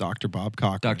 Dr. Bob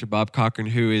Cochran. Dr. Bob Cochran,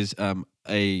 who is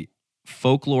a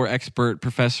folklore expert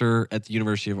professor at the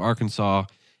University of Arkansas,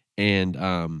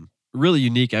 and really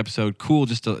unique episode. Cool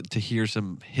just to hear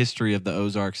some history of the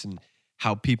Ozarks and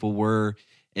how people were,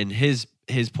 and his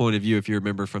point of view, if you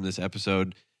remember from this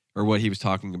episode, or what he was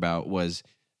talking about, was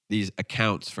these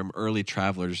accounts from early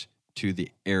travelers to the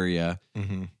area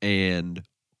Mm-hmm. and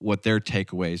what their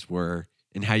takeaways were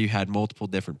and how you had multiple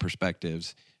different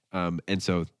perspectives. And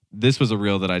so this was a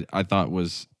reel that I thought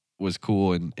was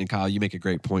cool. And Kyle, you make a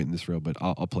great point in this reel, but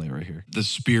I'll play it right here. The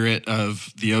spirit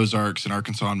of the Ozarks in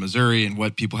Arkansas and Missouri and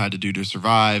what people had to do to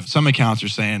survive. Some accounts are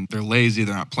saying they're lazy,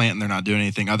 they're not planting, they're not doing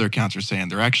anything. Other accounts are saying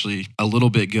they're actually a little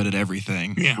bit good at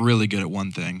everything, really good at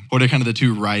one thing. What are kind of the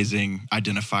two rising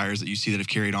identifiers that you see that have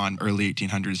carried on early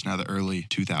 1800s, now the early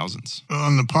 2000s? Well,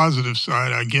 on the positive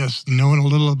side, I guess knowing a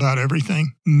little about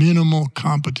everything, minimal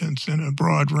competence in a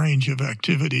broad range of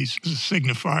activities is a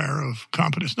signifier of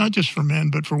competence, not just for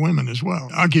men, but for women as well.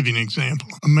 I'll give you an example.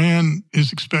 A man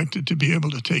is expected to be able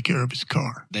to take care of his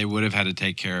car. They would have had to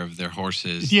take care of their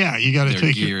horses, Yeah, you got to their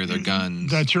take gear, their guns.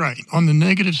 That's right. On the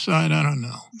negative side, I don't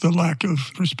know. The lack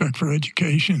of respect for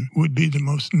education would be the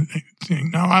most thing.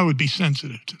 Now, I would be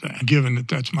sensitive to that, given that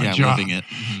that's my job. Living it.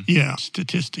 Mhm. Yeah,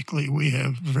 statistically, we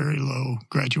have very low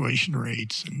graduation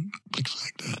rates and things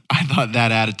like that. I thought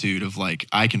that attitude of like,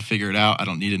 I can figure it out. I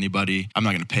don't need anybody. I'm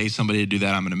not going to pay somebody to do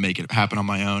that. I'm going to make it happen on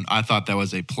my own. I thought that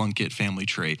was a Plunkett family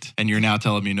trait. And you're now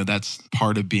telling me, no, that's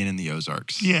part of being in the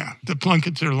Ozarks. Yeah, the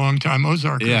Plunketts are longtime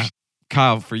Ozarkers. Yeah.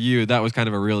 Kyle, for you, that was kind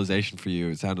of a realization for you.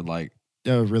 It sounded like.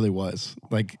 Yeah, it really was.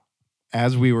 Like,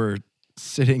 as we were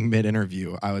sitting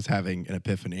mid-interview, I was having an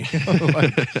epiphany.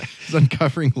 Like, just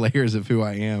uncovering layers of who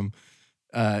I am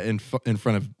in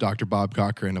front of Dr. Bob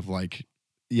Cochran of like,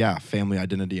 family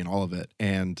identity and all of it.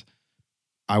 And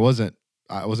I wasn't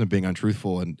being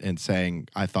untruthful and saying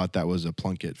I thought that was a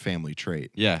Plunkett family trait.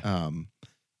 Yeah.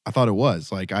 I thought it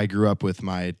was. Like, I grew up with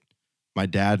my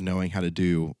dad knowing how to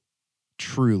do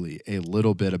truly a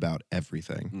little bit about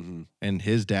everything, Mm-hmm. and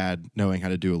his dad knowing how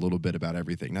to do a little bit about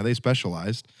everything. Now, they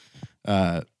specialized.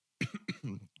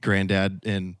 Granddad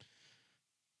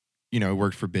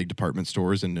worked for big department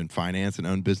stores and in finance and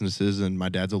owned businesses, and my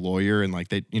dad's a lawyer, and like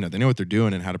they know what they're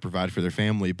doing and how to provide for their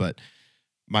family. But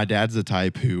my dad's the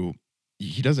type who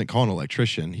he doesn't call an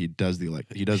electrician. He does the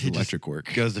electric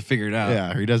work. Goes to figure it out.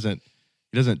 Yeah, or he doesn't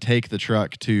take the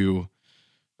truck to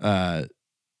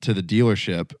to the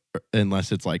dealership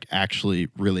unless it's like actually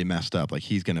really messed up. Like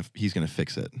he's gonna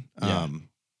fix it. Yeah.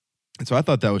 And so I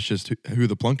thought that was just who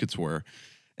the Plunketts were.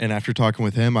 And after talking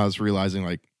with him, I was realizing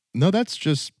like, no, that's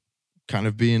just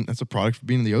that's a product of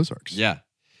being in the Ozarks. Yeah.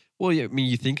 Well, yeah, I mean,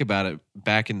 you think about it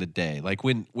back in the day, like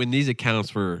when these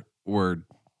accounts were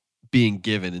being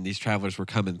given and these travelers were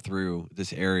coming through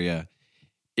this area,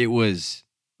 it was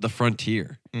the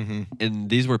frontier. Mm-hmm. And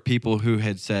these were people who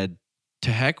had said,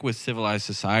 to heck with civilized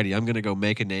society. I'm going to go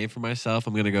make a name for myself.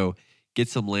 I'm going to go get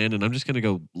some land and I'm just going to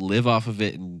go live off of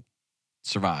it and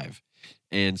survive.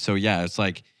 And so, yeah, it's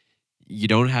like you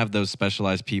don't have those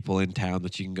specialized people in town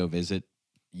that you can go visit.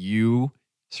 You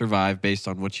survive based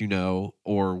on what you know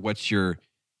or what your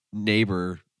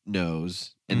neighbor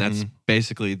knows. And that's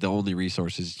basically the only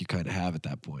resources you kind of have at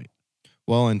that point.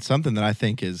 Well, and something that I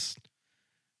think it's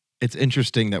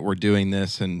interesting that we're doing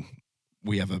this, and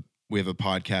we have a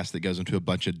podcast that goes into a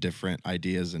bunch of different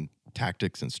ideas and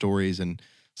tactics and stories, and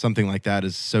something like that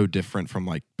is so different from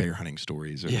like bear hunting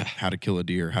stories or how to kill a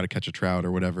deer, how to catch a trout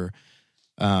or whatever.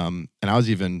 And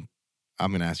I'm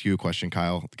going to ask you a question,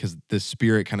 Kyle, because this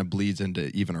spirit kind of bleeds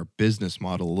into even our business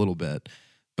model a little bit.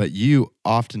 But you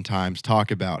oftentimes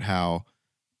talk about how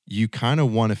you kind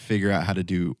of want to figure out how to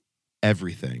do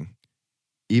everything,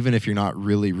 even if you're not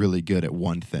really, really good at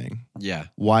one thing. Yeah.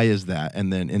 Why is that?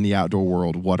 And then in the outdoor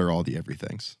world, what are all the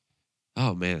everythings?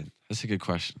 Oh man, that's a good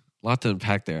question. A lot to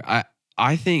unpack there.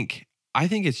 I think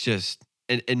it's just,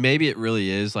 and maybe it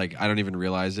really is like, I don't even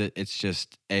realize it. It's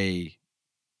just a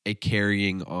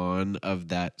carrying on of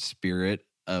that spirit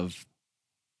of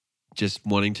just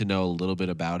wanting to know a little bit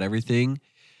about everything.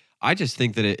 I just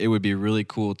think that it would be really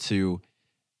cool to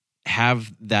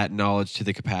have that knowledge to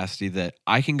the capacity that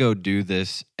I can go do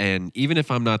this. And even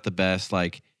if I'm not the best,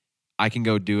 like I can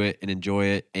go do it and enjoy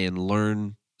it and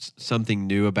learn something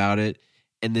new about it.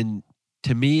 And then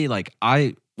to me, like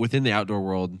within the outdoor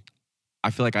world,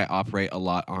 I feel like I operate a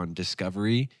lot on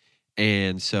discovery.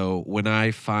 And so when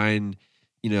I find,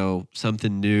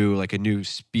 something new, like a new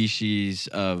species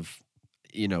of,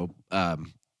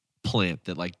 plant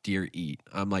that like deer eat,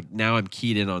 I'm like, now I'm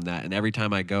keyed in on that. And every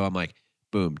time I go, I'm like,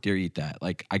 boom, deer eat that.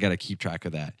 Like I got to keep track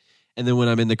of that. And then when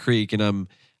I'm in the creek and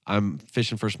I'm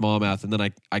fishing for smallmouth and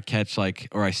then I catch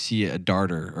or I see a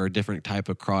darter or a different type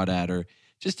of crawdad or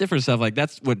just different stuff, like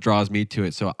that's what draws me to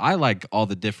it. So I like all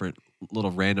the different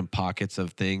little random pockets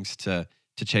of things to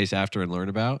chase after and learn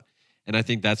about. And I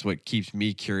think that's what keeps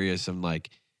me curious. I'm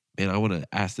like, man, I want to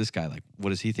ask this guy, like,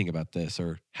 what does he think about this?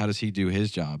 Or how does he do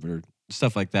his job? Or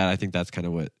stuff like that. I think that's kind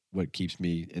of what keeps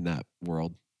me in that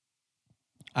world.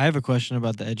 I have a question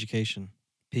about the education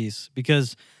piece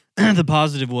because the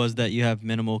positive was that you have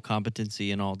minimal competency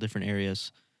in all different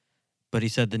areas. But he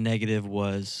said the negative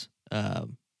was the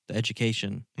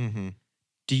education. Mm-hmm.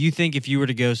 Do you think if you were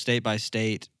to go state by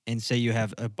state and say you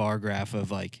have a bar graph of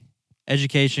like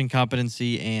education,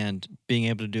 competency, and being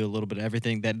able to do a little bit of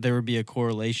everything, that there would be a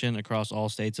correlation across all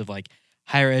states of like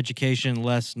higher education,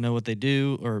 less know what they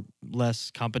do, or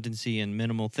less competency in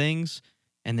minimal things,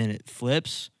 and then it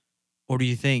flips? Or do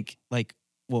you think I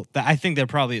think that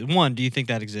probably, one, do you think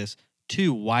that exists?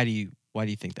 Two, why do you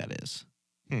think that is?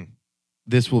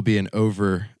 This will be an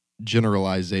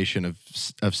overgeneralization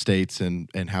of states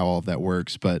and how all of that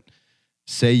works. But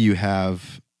say you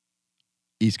have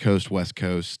East Coast, West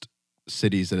Coast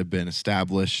cities that have been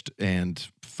established and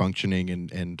functioning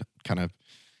and kind of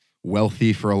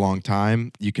wealthy for a long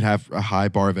time. You could have a high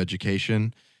bar of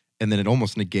education, and then it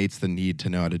almost negates the need to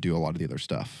know how to do a lot of the other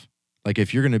stuff. Like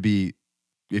if you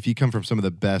come from some of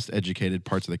the best educated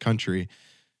parts of the country,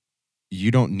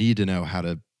 you don't need to know how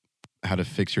to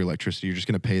fix your electricity. You're just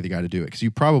going to pay the guy to do it because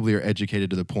you probably are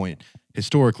educated to the point.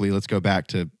 Historically, let's go back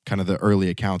to kind of the early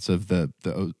accounts of the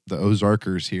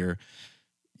Ozarkers here.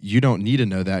 You don't need to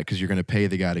know that because you're going to pay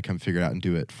the guy to come figure it out and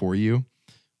do it for you.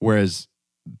 Whereas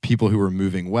people who were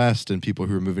moving west and people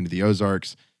who were moving to the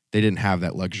Ozarks, they didn't have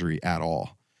that luxury at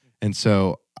all. And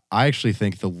so I actually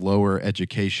think the lower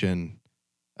education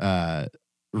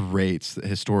rates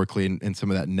historically and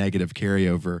some of that negative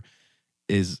carryover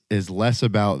is less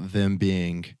about them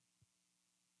being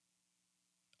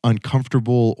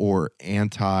uncomfortable or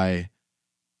anti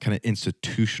kind of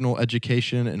institutional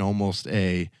education and almost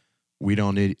we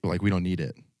don't need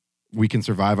it. We can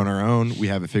survive on our own. We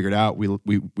have it figured out. We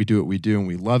do what we do and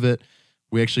we love it.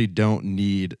 We actually don't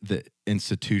need the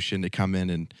institution to come in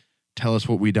and tell us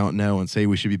what we don't know and say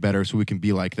we should be better so we can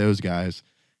be like those guys,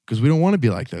 because we don't want to be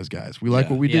like those guys. We like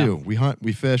what we do. We hunt,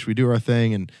 we fish, we do our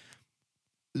thing, and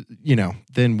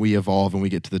then we evolve and we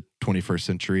get to the 21st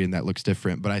century and that looks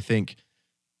different. But I think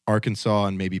Arkansas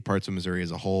and maybe parts of Missouri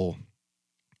as a whole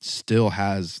still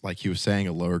has, like he was saying,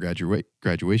 a lower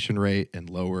graduation rate and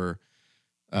lower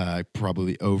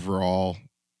probably overall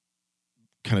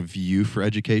kind of view for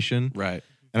education. Right.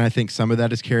 And I think some of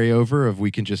that is carryover of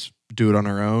we can just do it on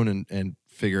our own and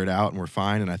figure it out and we're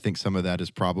fine. And I think some of that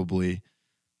is probably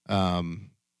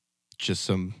just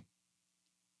some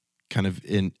kind of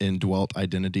indwelt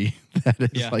identity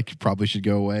that is like probably should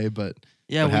go away, but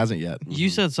it hasn't yet. You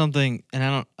said something,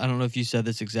 and I don't know if you said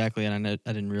this exactly, and I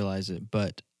didn't realize it,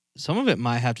 but some of it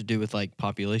might have to do with like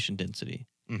population density.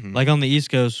 Mm-hmm. Like on the East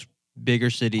Coast, bigger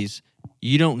cities,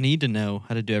 you don't need to know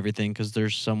how to do everything because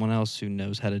there's someone else who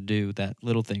knows how to do that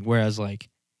little thing. Whereas like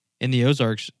in the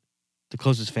Ozarks, the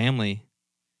closest family,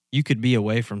 you could be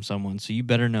away from someone, so you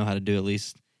better know how to do at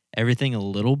least everything a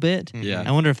little bit. Yeah.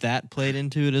 I wonder if that played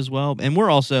into it as well. And we're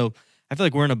also, I feel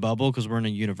like we're in a bubble because we're in a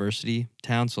university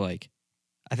town, so like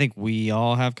I think we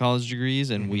all have college degrees,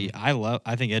 and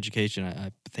I think education,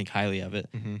 I think highly of it.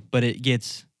 Mm-hmm. But it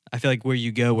gets, I feel like where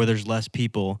you go, where there's less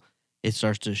people, it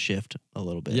starts to shift a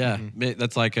little bit. Yeah,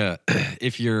 that's like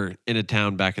if you're in a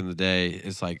town back in the day,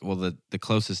 it's like, well, the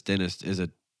closest dentist is a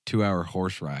 2-hour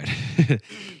horse ride.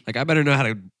 Like, I better know how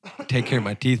to take care of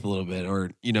my teeth a little bit,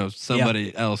 or,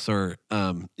 somebody else, or,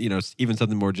 even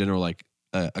something more general like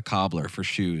a cobbler for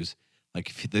shoes. Like,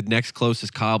 if the next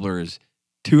closest cobbler is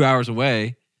 2 hours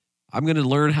away, I'm going to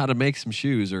learn how to make some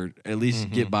shoes, or at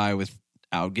least get by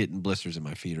without getting blisters in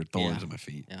my feet or thorns in my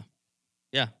feet. Yeah.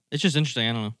 Yeah. It's just interesting.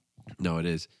 I don't know. No, it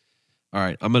is. All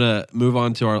right, I'm gonna move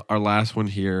on to our last one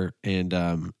here, and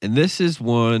this is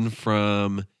one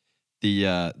from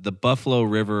the Buffalo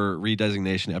River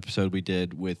redesignation episode we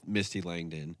did with Misty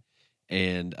Langdon,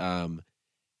 and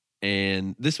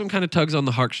this one kind of tugs on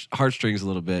the heartstrings a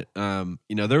little bit. There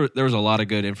was a lot of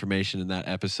good information in that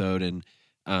episode, and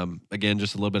again,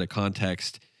 just a little bit of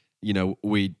context.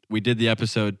 We did the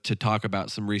episode to talk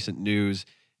about some recent news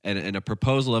and a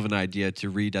proposal of an idea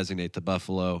to redesignate the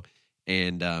Buffalo.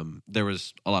 And there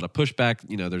was a lot of pushback.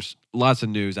 There's lots of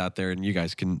news out there, and you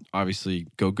guys can obviously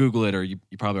go Google it, or you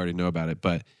probably already know about it.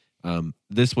 But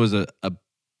this was a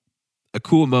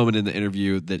cool moment in the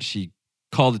interview that she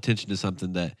called attention to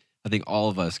something that I think all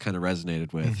of us kind of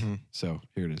resonated with. Mm-hmm. So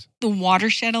here it is. The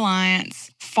Watershed Alliance,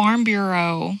 Farm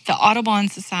Bureau, the Audubon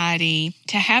Society,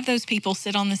 to have those people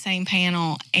sit on the same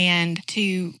panel and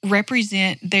to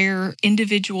represent their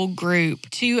individual group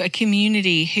to a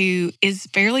community who is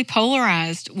fairly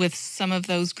polarized with some of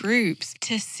those groups,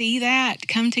 to see that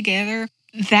come together,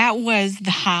 that was the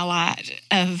highlight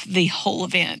of the whole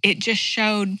event. It just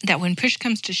showed that when push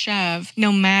comes to shove,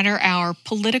 no matter our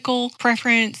political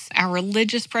preference, our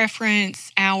religious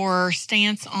preference, our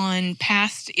stance on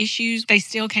past issues, they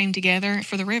still came together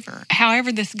for the river.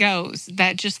 However this goes,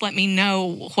 that just let me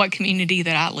know what community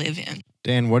that I live in.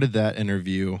 Dan, what did that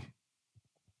interview,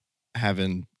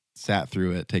 having sat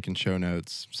through it, taking show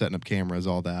notes, setting up cameras,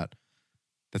 all that,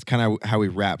 that's kind of how we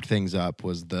wrapped things up,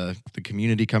 was the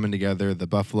community coming together, the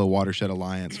Buffalo Watershed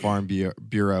Alliance, Farm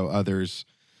Bureau, others,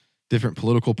 different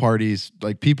political parties,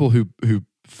 like people who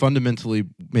fundamentally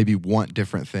maybe want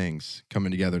different things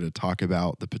coming together to talk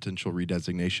about the potential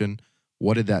redesignation.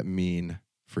 What did that mean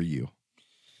for you?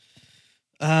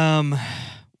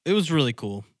 It was really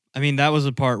cool. I mean, that was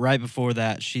the part right before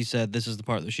that. She said this is the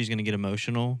part that she's going to get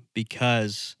emotional,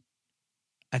 because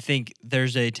I think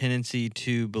there's a tendency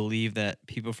to believe that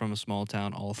people from a small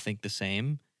town all think the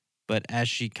same. But as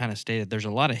she kind of stated, there's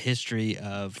a lot of history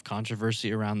of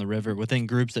controversy around the river within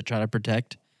groups that try to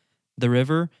protect the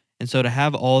river. And so to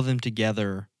have all of them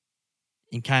together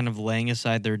and kind of laying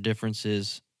aside their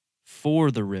differences for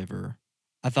the river,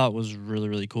 I thought was really,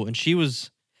 really cool. And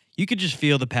you could just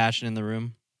feel the passion in the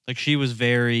room. Like, she was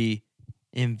very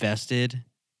invested.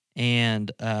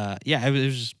 And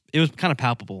it was kind of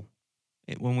palpable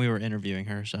when we were interviewing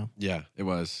her. So yeah, it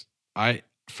was.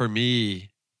 For me,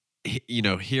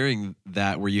 hearing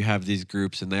that, where you have these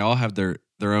groups and they all have their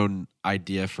own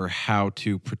idea for how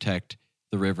to protect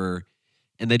the river,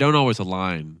 and they don't always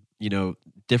align.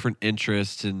 Different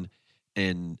interests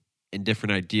and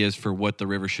different ideas for what the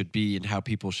river should be and how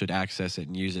people should access it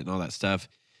and use it and all that stuff.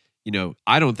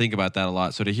 I don't think about that a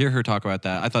lot. So to hear her talk about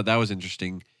that, I thought that was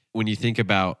interesting. When you think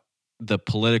about the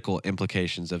political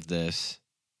implications of this,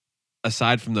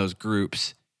 aside from those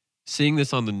groups, seeing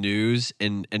this on the news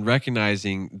and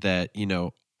recognizing that,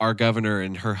 our governor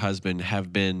and her husband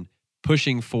have been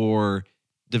pushing for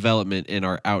development in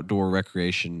our outdoor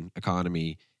recreation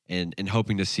economy and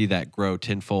hoping to see that grow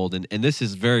tenfold. And this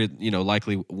is very,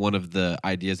 likely one of the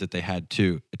ideas that they had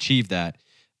to achieve that.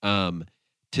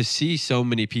 To see so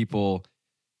many people,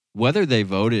 whether they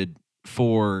voted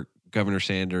for Governor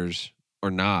Sanders or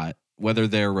not, whether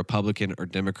they're Republican or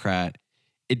Democrat,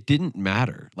 it didn't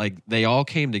matter. Like they all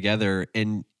came together,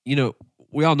 and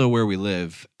we all know where we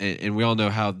live, and we all know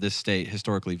how this state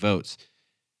historically votes.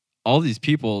 All these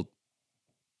people,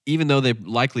 even though they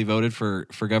likely voted for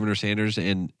Governor Sanders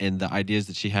and the ideas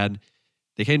that she had,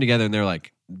 they came together and they're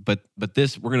like, but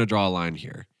this, we're going to draw a line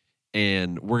here,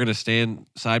 and we're going to stand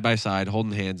side by side,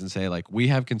 holding hands, and say like, we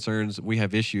have concerns, we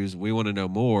have issues, we want to know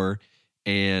more,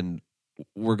 and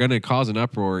we're going to cause an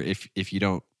uproar if you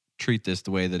don't treat this the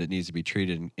way that it needs to be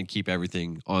treated and keep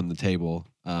everything on the table,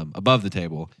 above the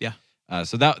table. Yeah.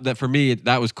 So that for me,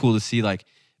 that was cool to see. Like,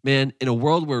 man, in a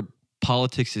world where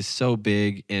politics is so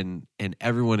big and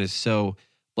everyone is so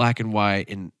black and white,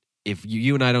 and if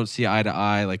you and I don't see eye to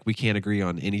eye, like we can't agree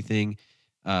on anything,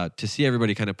 to see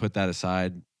everybody kind of put that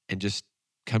aside and just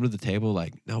come to the table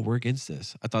like, no, we're against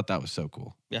this. I thought that was so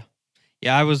cool.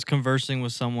 Yeah, I was conversing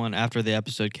with someone after the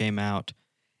episode came out,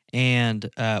 and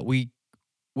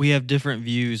we have different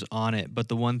views on it, but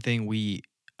the one thing we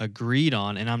agreed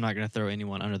on, and I'm not going to throw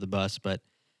anyone under the bus, but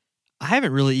I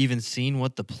haven't really even seen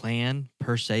what the plan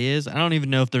per se is. I don't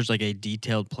even know if there's like a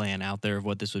detailed plan out there of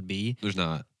what this would be. There's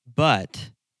not.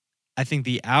 But I think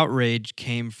the outrage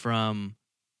came from,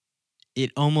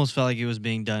 it almost felt like it was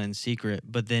being done in secret,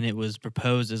 but then it was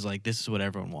proposed as like, this is what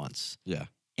everyone wants. Yeah.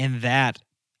 And that,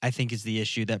 I think, is the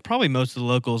issue that probably most of the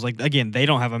locals, like, again, they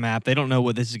don't have a map. They don't know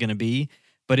what this is going to be,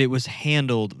 but it was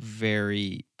handled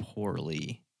very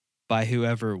poorly by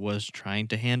whoever was trying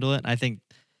to handle it. I think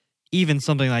even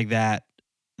something like that,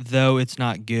 though it's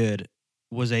not good,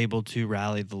 was able to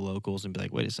rally the locals and be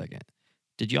like, wait a second,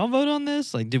 did y'all vote on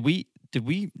this? Like, did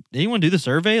anyone do the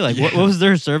survey? Like, what was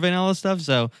their survey and all this stuff?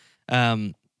 So,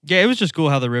 it was just cool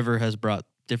how the river has brought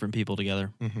different people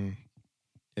together. Mm-hmm.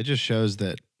 It just shows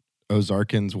that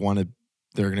Ozarkans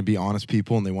they're going to be honest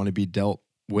people, and they want to be dealt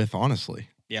with honestly.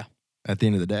 Yeah. At the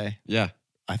end of the day. Yeah.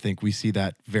 I think we see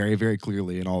that very, very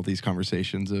clearly in all these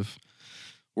conversations of,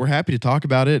 we're happy to talk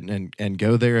about it and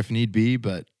go there if need be,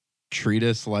 but treat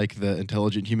us like the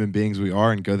intelligent human beings we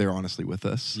are and go there honestly with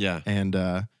us. Yeah. And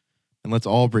let's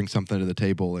all bring something to the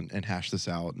table and hash this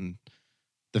out. And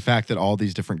the fact that all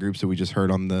these different groups that we just heard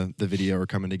on the video are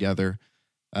coming together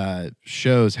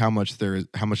shows how much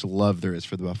love there is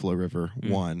for the Buffalo River,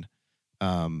 one,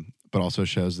 but also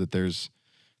shows that there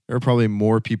are probably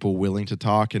more people willing to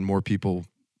talk and more people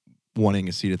wanting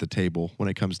a seat at the table when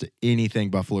it comes to anything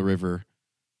Buffalo River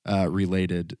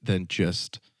related than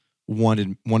just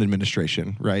one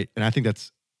administration, right? And I think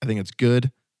it's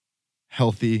good,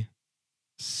 healthy,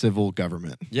 civil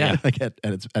government. Yeah, like at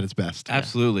its best.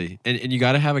 Absolutely, and you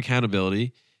got to have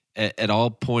accountability at all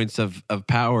points of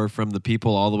power, from the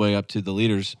people all the way up to the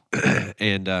leaders,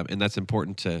 and that's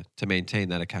important to maintain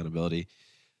that accountability.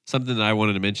 Something that I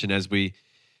wanted to mention, as we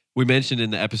mentioned in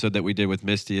the episode that we did with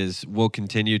Misty, is we'll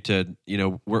continue to,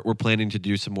 we're planning to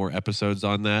do some more episodes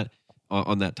on that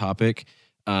topic,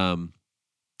 and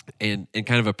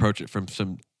kind of approach it from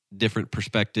some different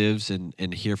perspectives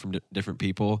and hear from different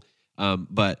people.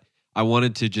 But I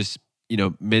wanted to just,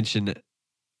 mention,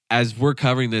 as we're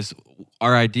covering this,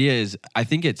 our idea is, I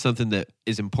think it's something that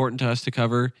is important to us to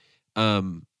cover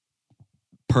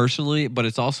personally, but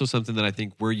it's also something that I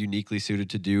think we're uniquely suited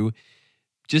to do.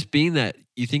 Just being that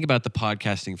you think about the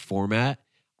podcasting format,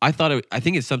 I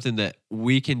think it's something that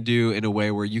we can do in a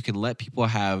way where you can let people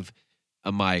have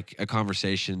a mic, a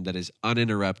conversation that is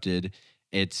uninterrupted.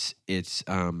 It's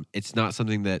not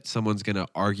something that someone's going to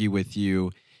argue with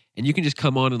you, and you can just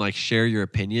come on and like share your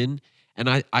opinion. And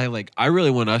I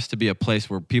really want us to be a place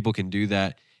where people can do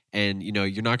that. And,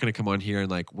 you're not going to come on here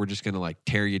and like, we're just going to like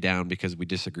tear you down because we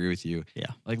disagree with you.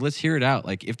 Yeah. Like, let's hear it out.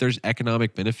 Like, if there's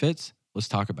economic benefits, let's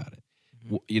talk about it.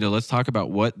 Let's talk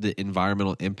about what the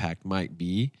environmental impact might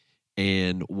be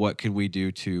and what can we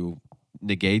do to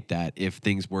negate that if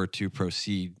things were to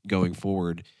proceed going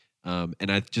forward. And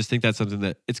I just think that's something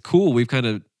that it's cool. We've kind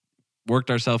of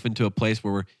worked ourselves into a place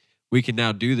where we can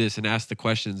now do this and ask the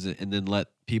questions and then let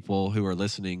people who are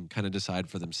listening kind of decide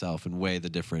for themselves and weigh the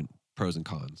different pros and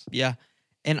cons. Yeah.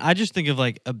 And I just think of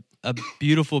like a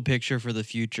beautiful picture for the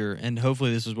future. And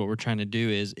hopefully this is what we're trying to do,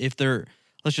 is if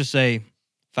let's just say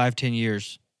 5-10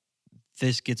 years,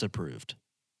 this gets approved,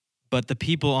 but the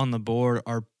people on the board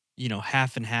are,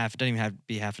 half and half. It doesn't even have to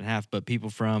be half and half, but people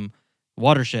from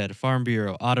Watershed, Farm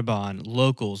Bureau, Audubon,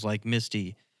 locals like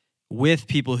Misty, with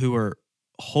people who are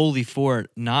wholly for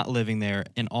it, not living there,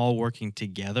 and all working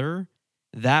together.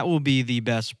 That will be the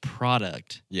best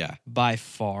product. Yeah. By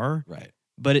far. Right.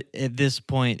 But at this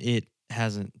point, it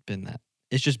hasn't been that.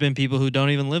 It's just been people who don't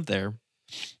even live there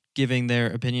giving their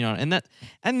opinion on it.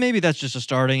 And maybe that's just a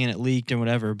starting and it leaked and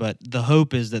whatever, but the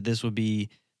hope is that this would be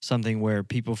something where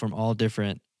people from all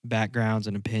different backgrounds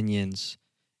and opinions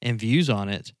and views on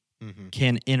it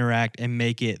can interact and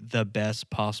make it the best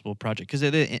possible project. Because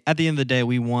at the end of the day,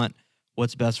 we want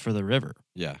what's best for the river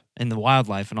Yeah. and the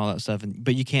wildlife and all that stuff.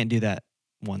 But you can't do that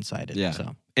one-sided. Yeah.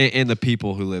 So. And the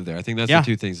people who live there. I think that's Yeah. the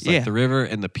two things. It's like the river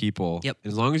and the people. Yep.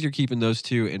 As long as you're keeping those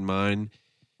two in mind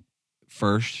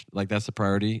first, like that's the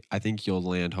priority, I think you'll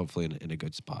land hopefully in a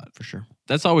good spot. For sure.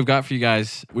 That's all we've got for you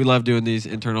guys. We love doing these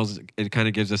internals. It kind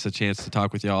of gives us a chance to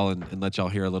talk with y'all and let y'all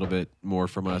hear a little bit more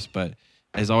from us. But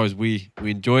as always, we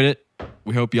enjoyed it.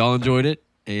 We hope y'all enjoyed it.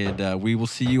 And we will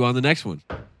see you on the next one.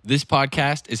 This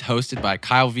podcast is hosted by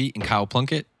Kyle Veet and Kyle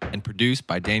Plunkett and produced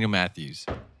by Daniel Matthews.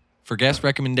 For guest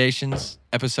recommendations,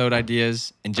 episode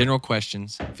ideas, and general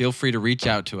questions, feel free to reach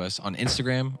out to us on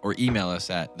Instagram or email us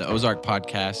at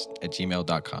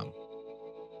theozarkpodcast@gmail.com.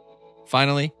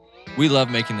 Finally, we love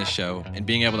making this show and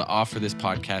being able to offer this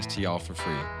podcast to y'all for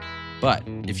free. But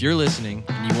if you're listening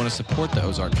and you want to support the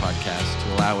Ozark Podcast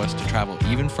to allow us to travel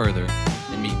even further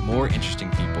and meet more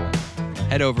interesting people,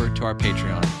 head over to our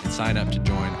Patreon and sign up to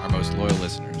join our most loyal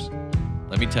listeners.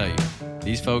 Let me tell you,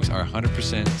 these folks are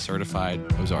 100% certified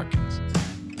Ozarkans.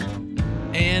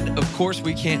 And of course,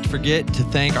 we can't forget to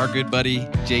thank our good buddy,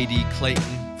 JD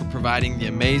Clayton, for providing the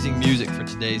amazing music for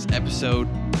today's episode.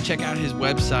 Check out his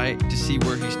website to see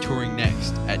where he's touring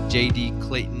next at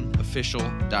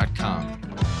jdclaytonofficial.com.